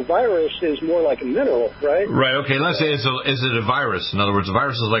alive, and a virus is more like a mineral, right? Right, okay. Let's say, is it a virus? In other words, a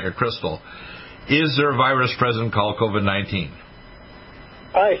virus is like a crystal. Is there a virus present called COVID-19?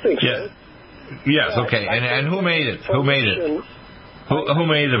 I think so. Yeah. Yes, okay. And who made it? Who made it? Who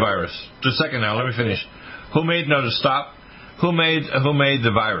made the virus? Just a second now, let me finish. Who made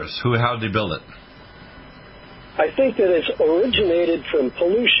the virus? How did they build it? I think that it's originated from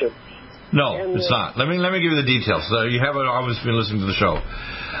pollution. No, it's not. Let me give you the details. You haven't obviously been listening to the show.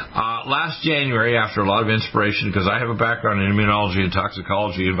 Last January, after a lot of inspiration, because I have a background in immunology and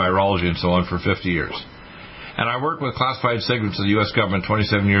toxicology and virology and so on for 50 years. And I worked with classified segments of the U.S. government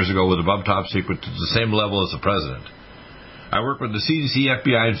 27 years ago with above top secret to the same level as the president. I worked with the CDC,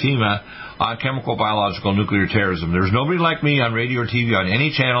 FBI, and FEMA on chemical, biological, nuclear terrorism. There's nobody like me on radio or TV, on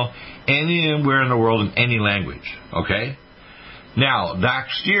any channel, anywhere in the world, in any language. Okay? Now,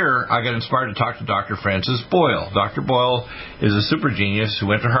 last year, I got inspired to talk to Dr. Francis Boyle. Dr. Boyle is a super genius who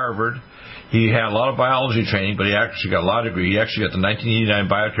went to Harvard. He had a lot of biology training, but he actually got a law degree. He actually got the 1989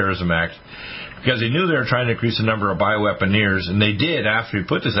 Bioterrorism Act because he knew they were trying to increase the number of bioweaponeers, and they did after he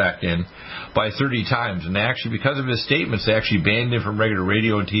put this act in by 30 times. And they actually, because of his statements, they actually banned him from regular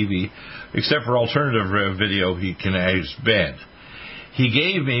radio and TV, except for alternative video he's banned. He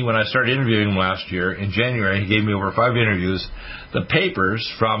gave me, when I started interviewing him last year, in January, he gave me over 5 interviews, the papers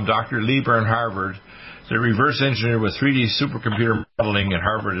from Dr. Lieber in Harvard, the reverse engineer with 3D supercomputer modeling at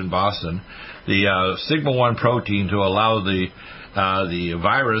Harvard and Boston, the sigma-1 protein to allow the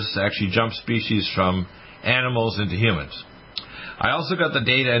virus to actually jump species from animals into humans. I also got the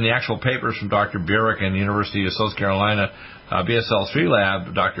data and the actual papers from Dr. Burek and the University of South Carolina BSL-3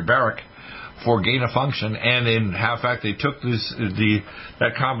 lab, Dr. Burek, for gain of function. And in fact, they took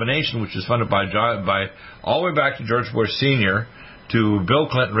that combination, which is funded by all the way back to George Bush Sr., to Bill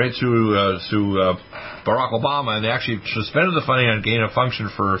Clinton, right through Barack Obama, and they actually suspended the funding on gain of function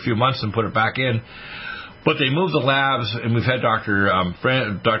for a few months and put it back in. But they moved the labs, and we've had Dr.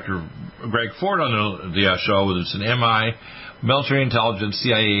 Greg Ford on the show. It's an MI, military intelligence,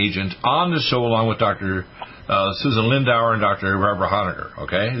 CIA agent, on the show along with Dr. Susan Lindauer and Dr. Barbara Honegger.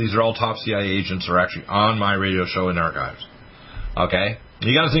 Okay, these are all top CIA agents who are actually on my radio show in archives. Okay,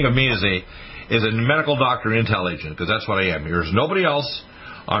 you got to think of me as a medical doctor intel agent, because that's what I am. There's nobody else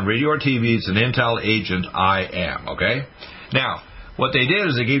on radio or TV. It's an intel agent. I am. Okay, now. What they did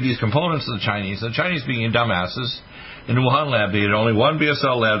is they gave these components to the Chinese. The Chinese, being dumbasses, in the Wuhan lab, they had only one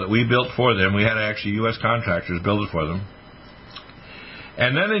BSL lab that we built for them. We had actually U.S. contractors build it for them.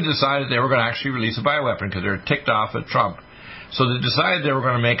 And then they decided they were going to actually release a bioweapon because they were ticked off at Trump. So they decided they were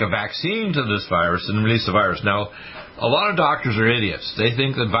going to make a vaccine to this virus and release the virus. Now, a lot of doctors are idiots. They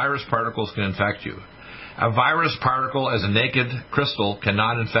think that virus particles can infect you. A virus particle, as a naked crystal,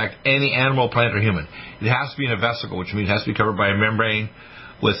 cannot infect any animal, plant, or human. It has to be in a vesicle, which means it has to be covered by a membrane,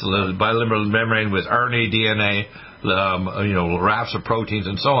 with a bilateral membrane with RNA, DNA, rafts of proteins,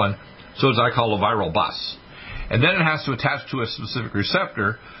 and so on. So it's what I call a viral bus. And then it has to attach to a specific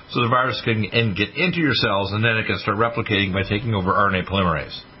receptor so the virus can get into your cells, and then it can start replicating by taking over RNA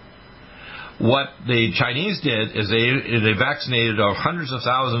polymerase. What the Chinese did is they vaccinated hundreds of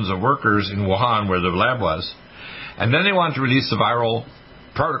thousands of workers in Wuhan, where the lab was, and then they wanted to release the viral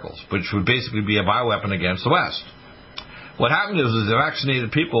particles, which would basically be a bioweapon against the West. What happened is the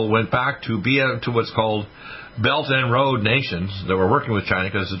vaccinated people went back to what's called Belt and Road nations that were working with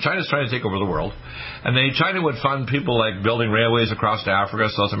China, because China's trying to take over the world, and China would fund people like building railways across Africa,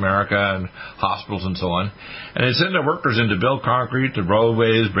 South America, and hospitals and so on, and they'd send their workers in to build concrete, the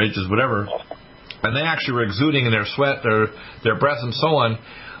roadways, bridges, whatever, and they actually were exuding in their sweat, their breath, and so on,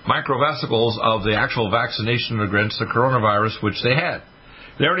 microvesicles of the actual vaccination against the coronavirus, which they had.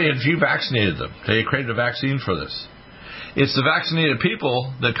 They already had vaccinated them. They created a vaccine for this. It's the vaccinated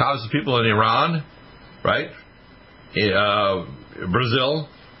people that caused the people in Iran, right, Brazil,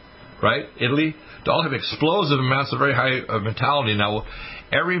 right, Italy, to all have explosive amounts of very high mortality. Now,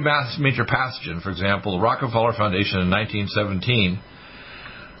 every major pathogen, for example, the Rockefeller Foundation in 1917,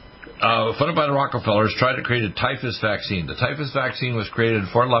 funded by the Rockefellers, tried to create a typhus vaccine. The typhus vaccine was created in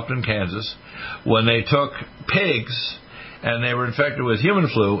Fort Lupton, Kansas, when they took pigs and they were infected with human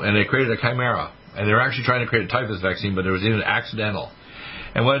flu, and they created a chimera. And they were actually trying to create a typhus vaccine, but it was even accidental.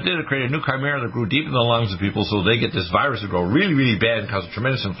 And what it did, it created a new chimera that grew deep in the lungs of people, so they get this virus that grow really, really bad and cause a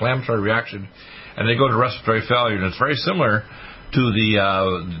tremendous inflammatory reaction, and they go to respiratory failure. And it's very similar to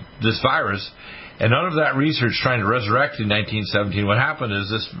this virus. And none of that research trying to resurrect in 1917. What happened is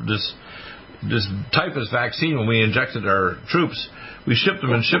this typhus vaccine, when we injected our troops, we shipped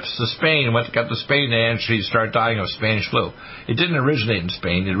them in ships to Spain, and got to Spain, they actually started dying of Spanish flu. It didn't originate in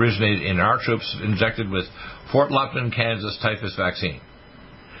Spain. It originated in our troops injected with Fort Lupton, Kansas typhus vaccine.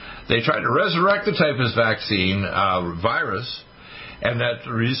 They tried to resurrect the typhus vaccine virus, and that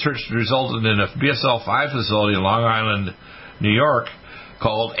research resulted in a BSL-5 facility in Long Island, New York,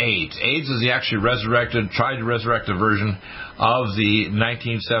 called AIDS. AIDS is the actually tried to resurrect a version of the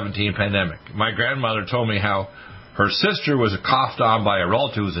 1917 pandemic. My grandmother told me how her sister was coughed on by a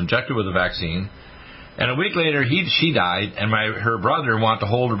relative who was injected with the vaccine, and a week later she died, and her brother wanted to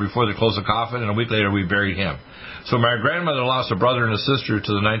hold her before they closed the coffin, and a week later we buried him. So my grandmother lost a brother and a sister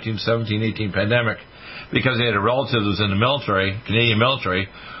to the 1917-18 pandemic because they had a relative who was in the military, Canadian military,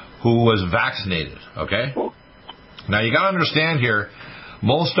 who was vaccinated, okay? Now you got to understand here,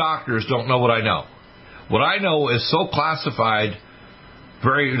 most doctors don't know what I know. What I know is so classified,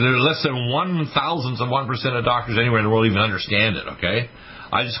 less than 1,000% of doctors anywhere in the world even understand it, okay?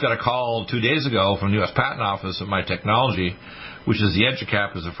 I just got a call 2 days ago from the U.S. Patent Office of my technology, which is the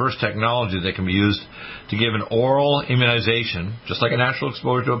EduCap, is the first technology that can be used to give an oral immunization, just like a natural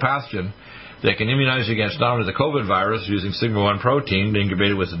exposure to a pathogen, that can immunize against not only the COVID virus using sigma-1 protein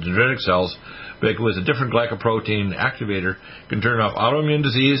incubated with the dendritic cells, but with a different glycoprotein activator, can turn off autoimmune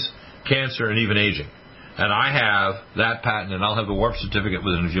disease, cancer, and even aging. And I have that patent, and I'll have the warp certificate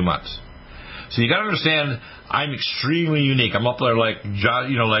within a few months. So you got to understand, I'm extremely unique. I'm up there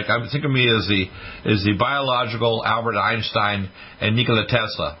think of me as the biological Albert Einstein and Nikola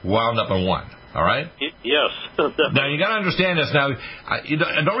Tesla wound up in one. All right? Yes. Now you got to understand this. Now,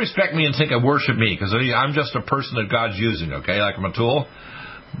 don't respect me and think I worship me, because I'm just a person that God's using. Okay, like I'm a tool.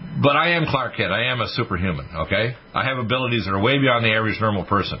 But I am Clark Kent. I am a superhuman, okay? I have abilities that are way beyond the average normal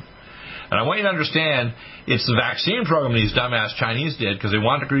person. And I want you to understand, it's the vaccine program these dumbass Chinese did because they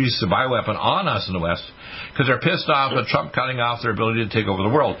wanted to use the bioweapon on us in the West because they're pissed off at Trump cutting off their ability to take over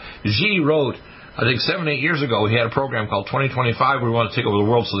the world. Xi wrote, I think 7, 8 years ago, he had a program called 2025 where we want to take over the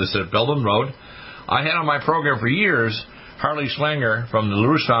world, so they said Belt and Road. I had on my program for years Harley Schlanger from the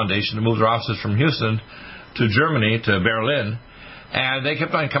LaRouche Foundation to move their offices from Houston to Germany, to Berlin. And they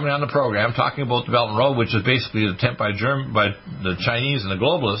kept on coming on the program talking about the Belt and Road, which is basically an attempt by the Chinese and the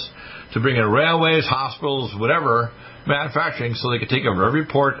globalists to bring in railways, hospitals, whatever, manufacturing, so they could take over every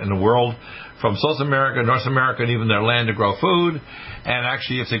port in the world from South America, North America, and even their land to grow food. And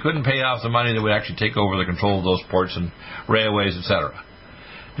actually, if they couldn't pay off the money, they would actually take over the control of those ports and railways, etc.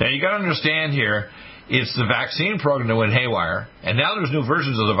 Now, you got to understand here, it's the vaccine program that went haywire, and now there's new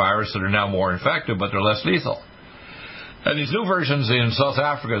versions of the virus that are now more effective, but they're less lethal. And these new versions in South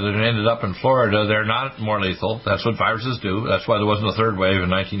Africa that ended up in Florida, they're not more lethal. That's what viruses do. That's why there wasn't a third wave in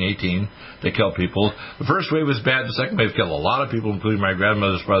 1918. They killed people. The first wave was bad. The second wave killed a lot of people, including my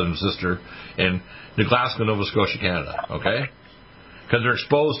grandmother's brother and sister in New Glasgow, Nova Scotia, Canada. Okay? Because they're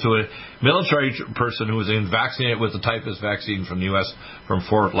exposed to a military person who was vaccinated with the typhus vaccine from the U.S. from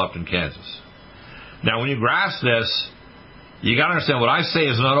Fort Lupton, Kansas. Now, when you grasp this, you got to understand what I say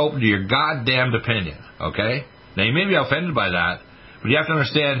is not open to your goddamned opinion. Okay? Now, you may be offended by that, but you have to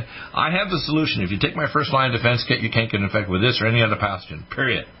understand, I have the solution. If you take my first line of defense kit, you can't get infected with this or any other pathogen,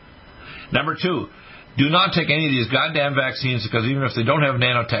 period. Number 2, do not take any of these goddamn vaccines because even if they don't have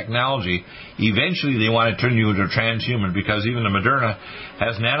nanotechnology, eventually they want to turn you into a transhuman because even the Moderna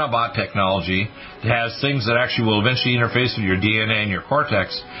has nanobot technology that has things that actually will eventually interface with your DNA and your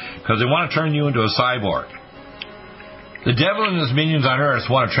cortex because they want to turn you into a cyborg. The devil and his minions on Earth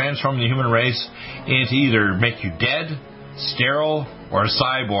want to transform the human race into either make you dead, sterile, or a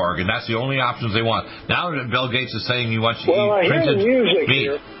cyborg, and that's the only options they want. Now that Bill Gates is saying he wants you to eat printed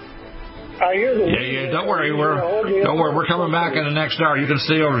meat. I hear the music. Yeah, don't worry. We're coming back in the next hour. You can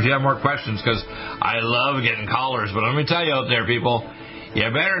stay over if you have more questions, because I love getting callers. But let me tell you out there, people, you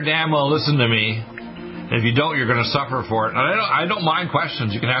better damn well listen to me. If you don't, you're going to suffer for it. And I don't mind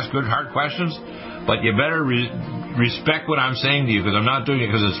questions. You can ask good, hard questions, but you better respect what I'm saying to you, because I'm not doing it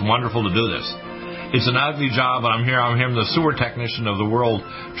because it's wonderful to do this. It's an ugly job, and I'm here, the sewer technician of the world,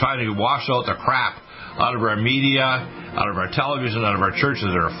 trying to wash out the crap out of our media, out of our television, out of our churches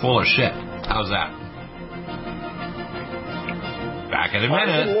that are full of shit. How's that? Back in a minute.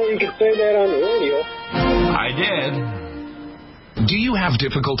 I didn't know you could say that on the radio. I did. Do you have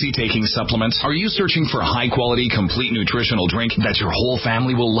difficulty taking supplements? Are you searching for a high-quality, complete nutritional drink that your whole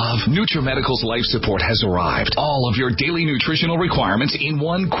family will love? NutriMedical's Life Support has arrived. All of your daily nutritional requirements in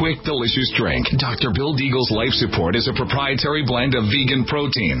one quick, delicious drink. Dr. Bill Deagle's Life Support is a proprietary blend of vegan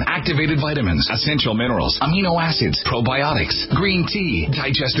protein, activated vitamins, essential minerals, amino acids, probiotics, green tea,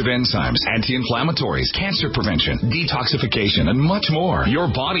 digestive enzymes, anti-inflammatories, cancer prevention, detoxification, and much more. Your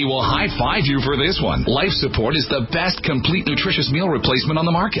body will high-five you for this one. Life Support is the best complete nutritious meal replacement on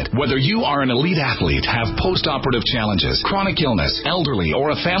the market. Whether you are an elite athlete, have post-operative challenges, chronic illness, elderly,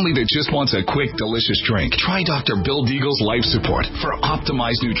 or a family that just wants a quick, delicious drink, try Dr. Bill Deagle's Life Support for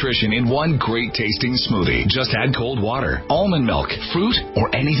optimized nutrition in one great tasting smoothie. Just add cold water, almond milk, fruit, or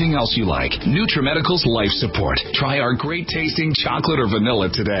anything else you like. NutriMedical's Life Support. Try our great tasting chocolate or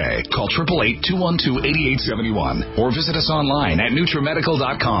vanilla today. Call 888-212-8871 or visit us online at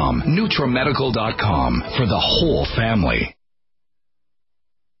NutriMedical.com. NutriMedical.com for the whole family.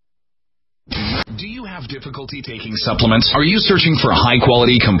 Do you have difficulty taking supplements? Are you searching for a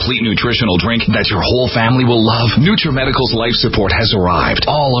high-quality, complete nutritional drink that your whole family will love? NutriMedical's Life Support has arrived.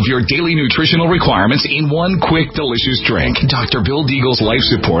 All of your daily nutritional requirements in one quick, delicious drink. Dr. Bill Deagle's Life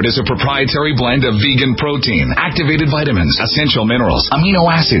Support is a proprietary blend of vegan protein, activated vitamins, essential minerals, amino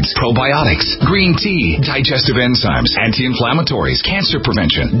acids, probiotics, green tea, digestive enzymes, anti-inflammatories, cancer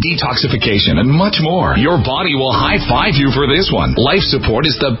prevention, detoxification, and much more. Your body will high-five you for this one. Life Support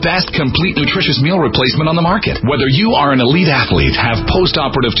is the best complete nutritious meal replacement on the market. Whether you are an elite athlete, have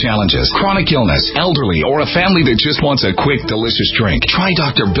post-operative challenges, chronic illness, elderly, or a family that just wants a quick, delicious drink, try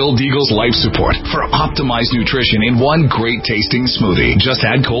Dr. Bill Deagle's Life Support for optimized nutrition in one great tasting smoothie. Just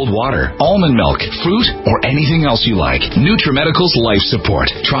add cold water, almond milk, fruit, or anything else you like. NutriMedical's Life Support.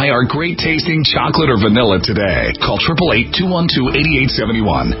 Try our great tasting chocolate or vanilla today. Call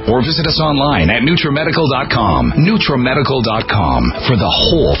 888-212-8871 or visit us online at NutriMedical.com. NutriMedical.com for the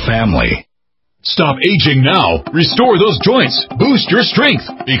whole family. Stop aging now. Restore those joints. Boost your strength.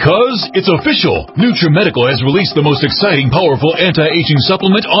 Because it's official. NutriMedical has released the most exciting, powerful anti-aging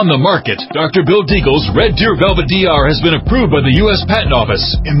supplement on the market. Dr. Bill Deagle's Red Deer Velvet DR has been approved by the U.S. Patent Office.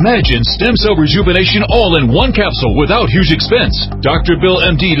 Imagine stem cell rejuvenation all in one capsule without huge expense. Dr. Bill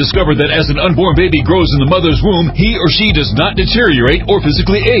MD discovered that as an unborn baby grows in the mother's womb, he or she does not deteriorate or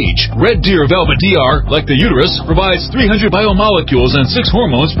physically age. Red Deer Velvet DR, like the uterus, provides 300 biomolecules and 6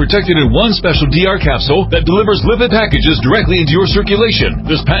 hormones protected in one special DR capsule that delivers lipid packages directly into your circulation.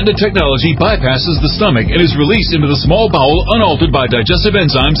 This patented technology bypasses the stomach and is released into the small bowel unaltered by digestive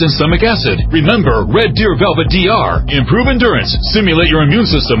enzymes and stomach acid. Remember, Red Deer Velvet DR. Improve endurance, stimulate your immune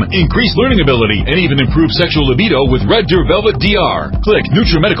system, increase learning ability, and even improve sexual libido with Red Deer Velvet DR. Click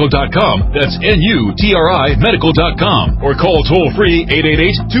NutriMedical.com, that's NutriMedical.com, or call toll-free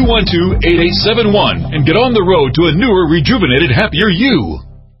 888-212-8871 and get on the road to a newer, rejuvenated, happier you.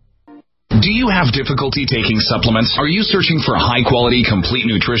 Do you have difficulty taking supplements? Are you searching for a high-quality, complete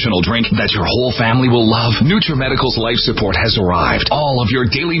nutritional drink that your whole family will love? NutriMedical's Life Support has arrived. All of your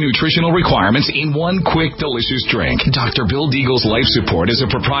daily nutritional requirements in one quick, delicious drink. Dr. Bill Deagle's Life Support is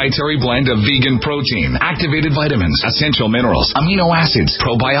a proprietary blend of vegan protein, activated vitamins, essential minerals, amino acids,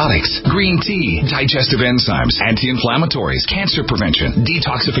 probiotics, green tea, digestive enzymes, anti-inflammatories, cancer prevention,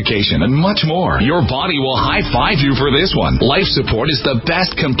 detoxification, and much more. Your body will high-five you for this one. Life Support is the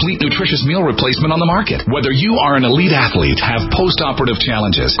best complete nutritious meal replacement on the market. Whether you are an elite athlete, have post-operative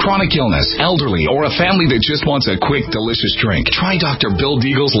challenges, chronic illness, elderly, or a family that just wants a quick, delicious drink, try Dr. Bill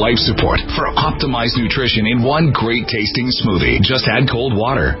Deagle's Life Support for optimized nutrition in one great tasting smoothie. Just add cold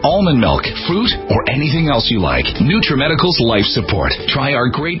water, almond milk, fruit, or anything else you like. NutriMedical's Life Support. Try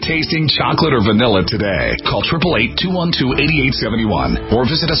our great tasting chocolate or vanilla today. Call 888-212-8871 or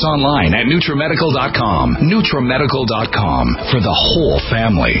visit us online at NutriMedical.com. NutriMedical.com for the whole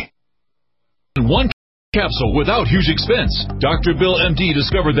family. One capsule without huge expense. Dr. Bill MD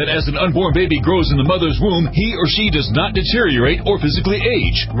discovered that as an unborn baby grows in the mother's womb, he or she does not deteriorate or physically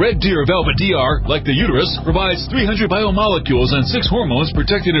age. Red Deer Velvet DR, like the uterus, provides 300 biomolecules and 6 hormones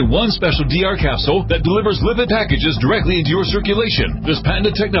protected in one special DR capsule that delivers lipid packages directly into your circulation. This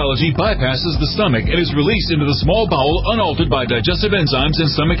patented technology bypasses the stomach and is released into the small bowel unaltered by digestive enzymes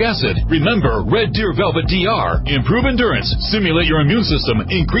and stomach acid. Remember, Red Deer Velvet DR. Improve endurance, stimulate your immune system,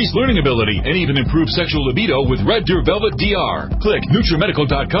 increase learning ability, and even improve sexual libido with Red Deer Velvet DR. Click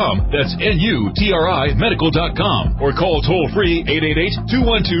NutriMedical.com, that's NutriMedical.com, or call toll-free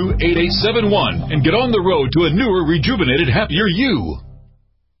 888-212-8871 and get on the road to a newer, rejuvenated, happier you.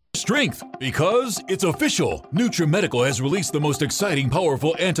 Strength, because it's official. NutriMedical has released the most exciting,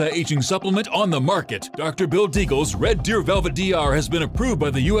 powerful anti-aging supplement on the market. Dr. Bill Deagle's Red Deer Velvet DR has been approved by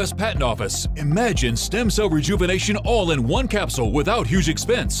the U.S. Patent Office. Imagine stem cell rejuvenation all in one capsule without huge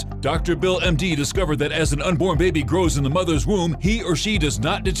expense. Dr. Bill MD discovered that as an unborn baby grows in the mother's womb, he or she does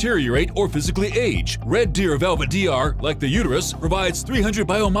not deteriorate or physically age. Red Deer Velvet DR, like the uterus, provides 300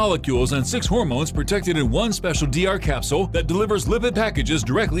 biomolecules and 6 hormones protected in one special DR capsule that delivers lipid packages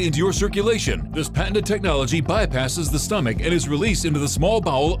directly into your circulation. This patented technology bypasses the stomach and is released into the small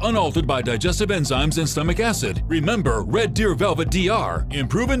bowel unaltered by digestive enzymes and stomach acid. Remember, Red Deer Velvet DR.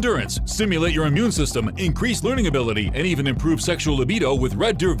 Improve endurance, stimulate your immune system, increase learning ability, and even improve sexual libido with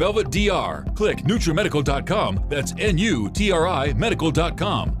Red Deer Velvet DR. Click NutriMedical.com, that's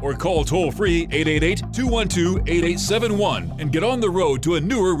NutriMedical.com, or call toll-free 888-212-8871 and get on the road to a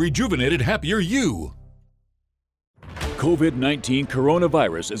newer, rejuvenated, happier you. COVID-19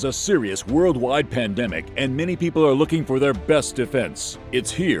 coronavirus is a serious worldwide pandemic, and many people are looking for their best defense. It's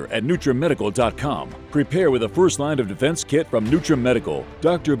here at NutriMedical.com. Prepare with a first line of defense kit from NutriMedical.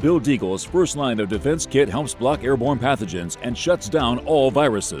 Dr. Bill Deagle's first line of defense kit helps block airborne pathogens and shuts down all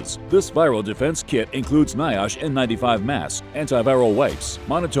viruses. This viral defense kit includes NIOSH N95 mask, antiviral wipes,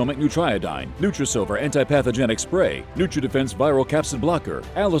 monatomic nutriodine, Nutrisilver antipathogenic spray, NutriDefense viral capsid blocker,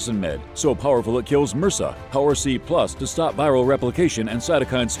 Allison Med, so powerful it kills MRSA, Power C Plus to stop viral replication and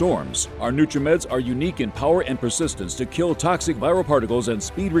cytokine storms. Our NutriMeds are unique in power and persistence to kill toxic viral particles and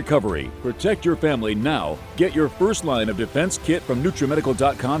speed recovery. Protect your family now. Get your first line of defense kit from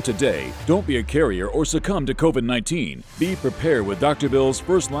NutriMedical.com today. Don't be a carrier or succumb to COVID-19. Be prepared with Dr. Bill's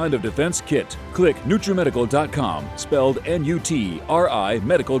first line of defense kit. Click NutriMedical.com, spelled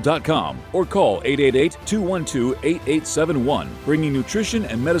NutriMedical.com, or call 888-212-8871, bringing nutrition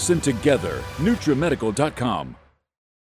and medicine together. NutriMedical.com.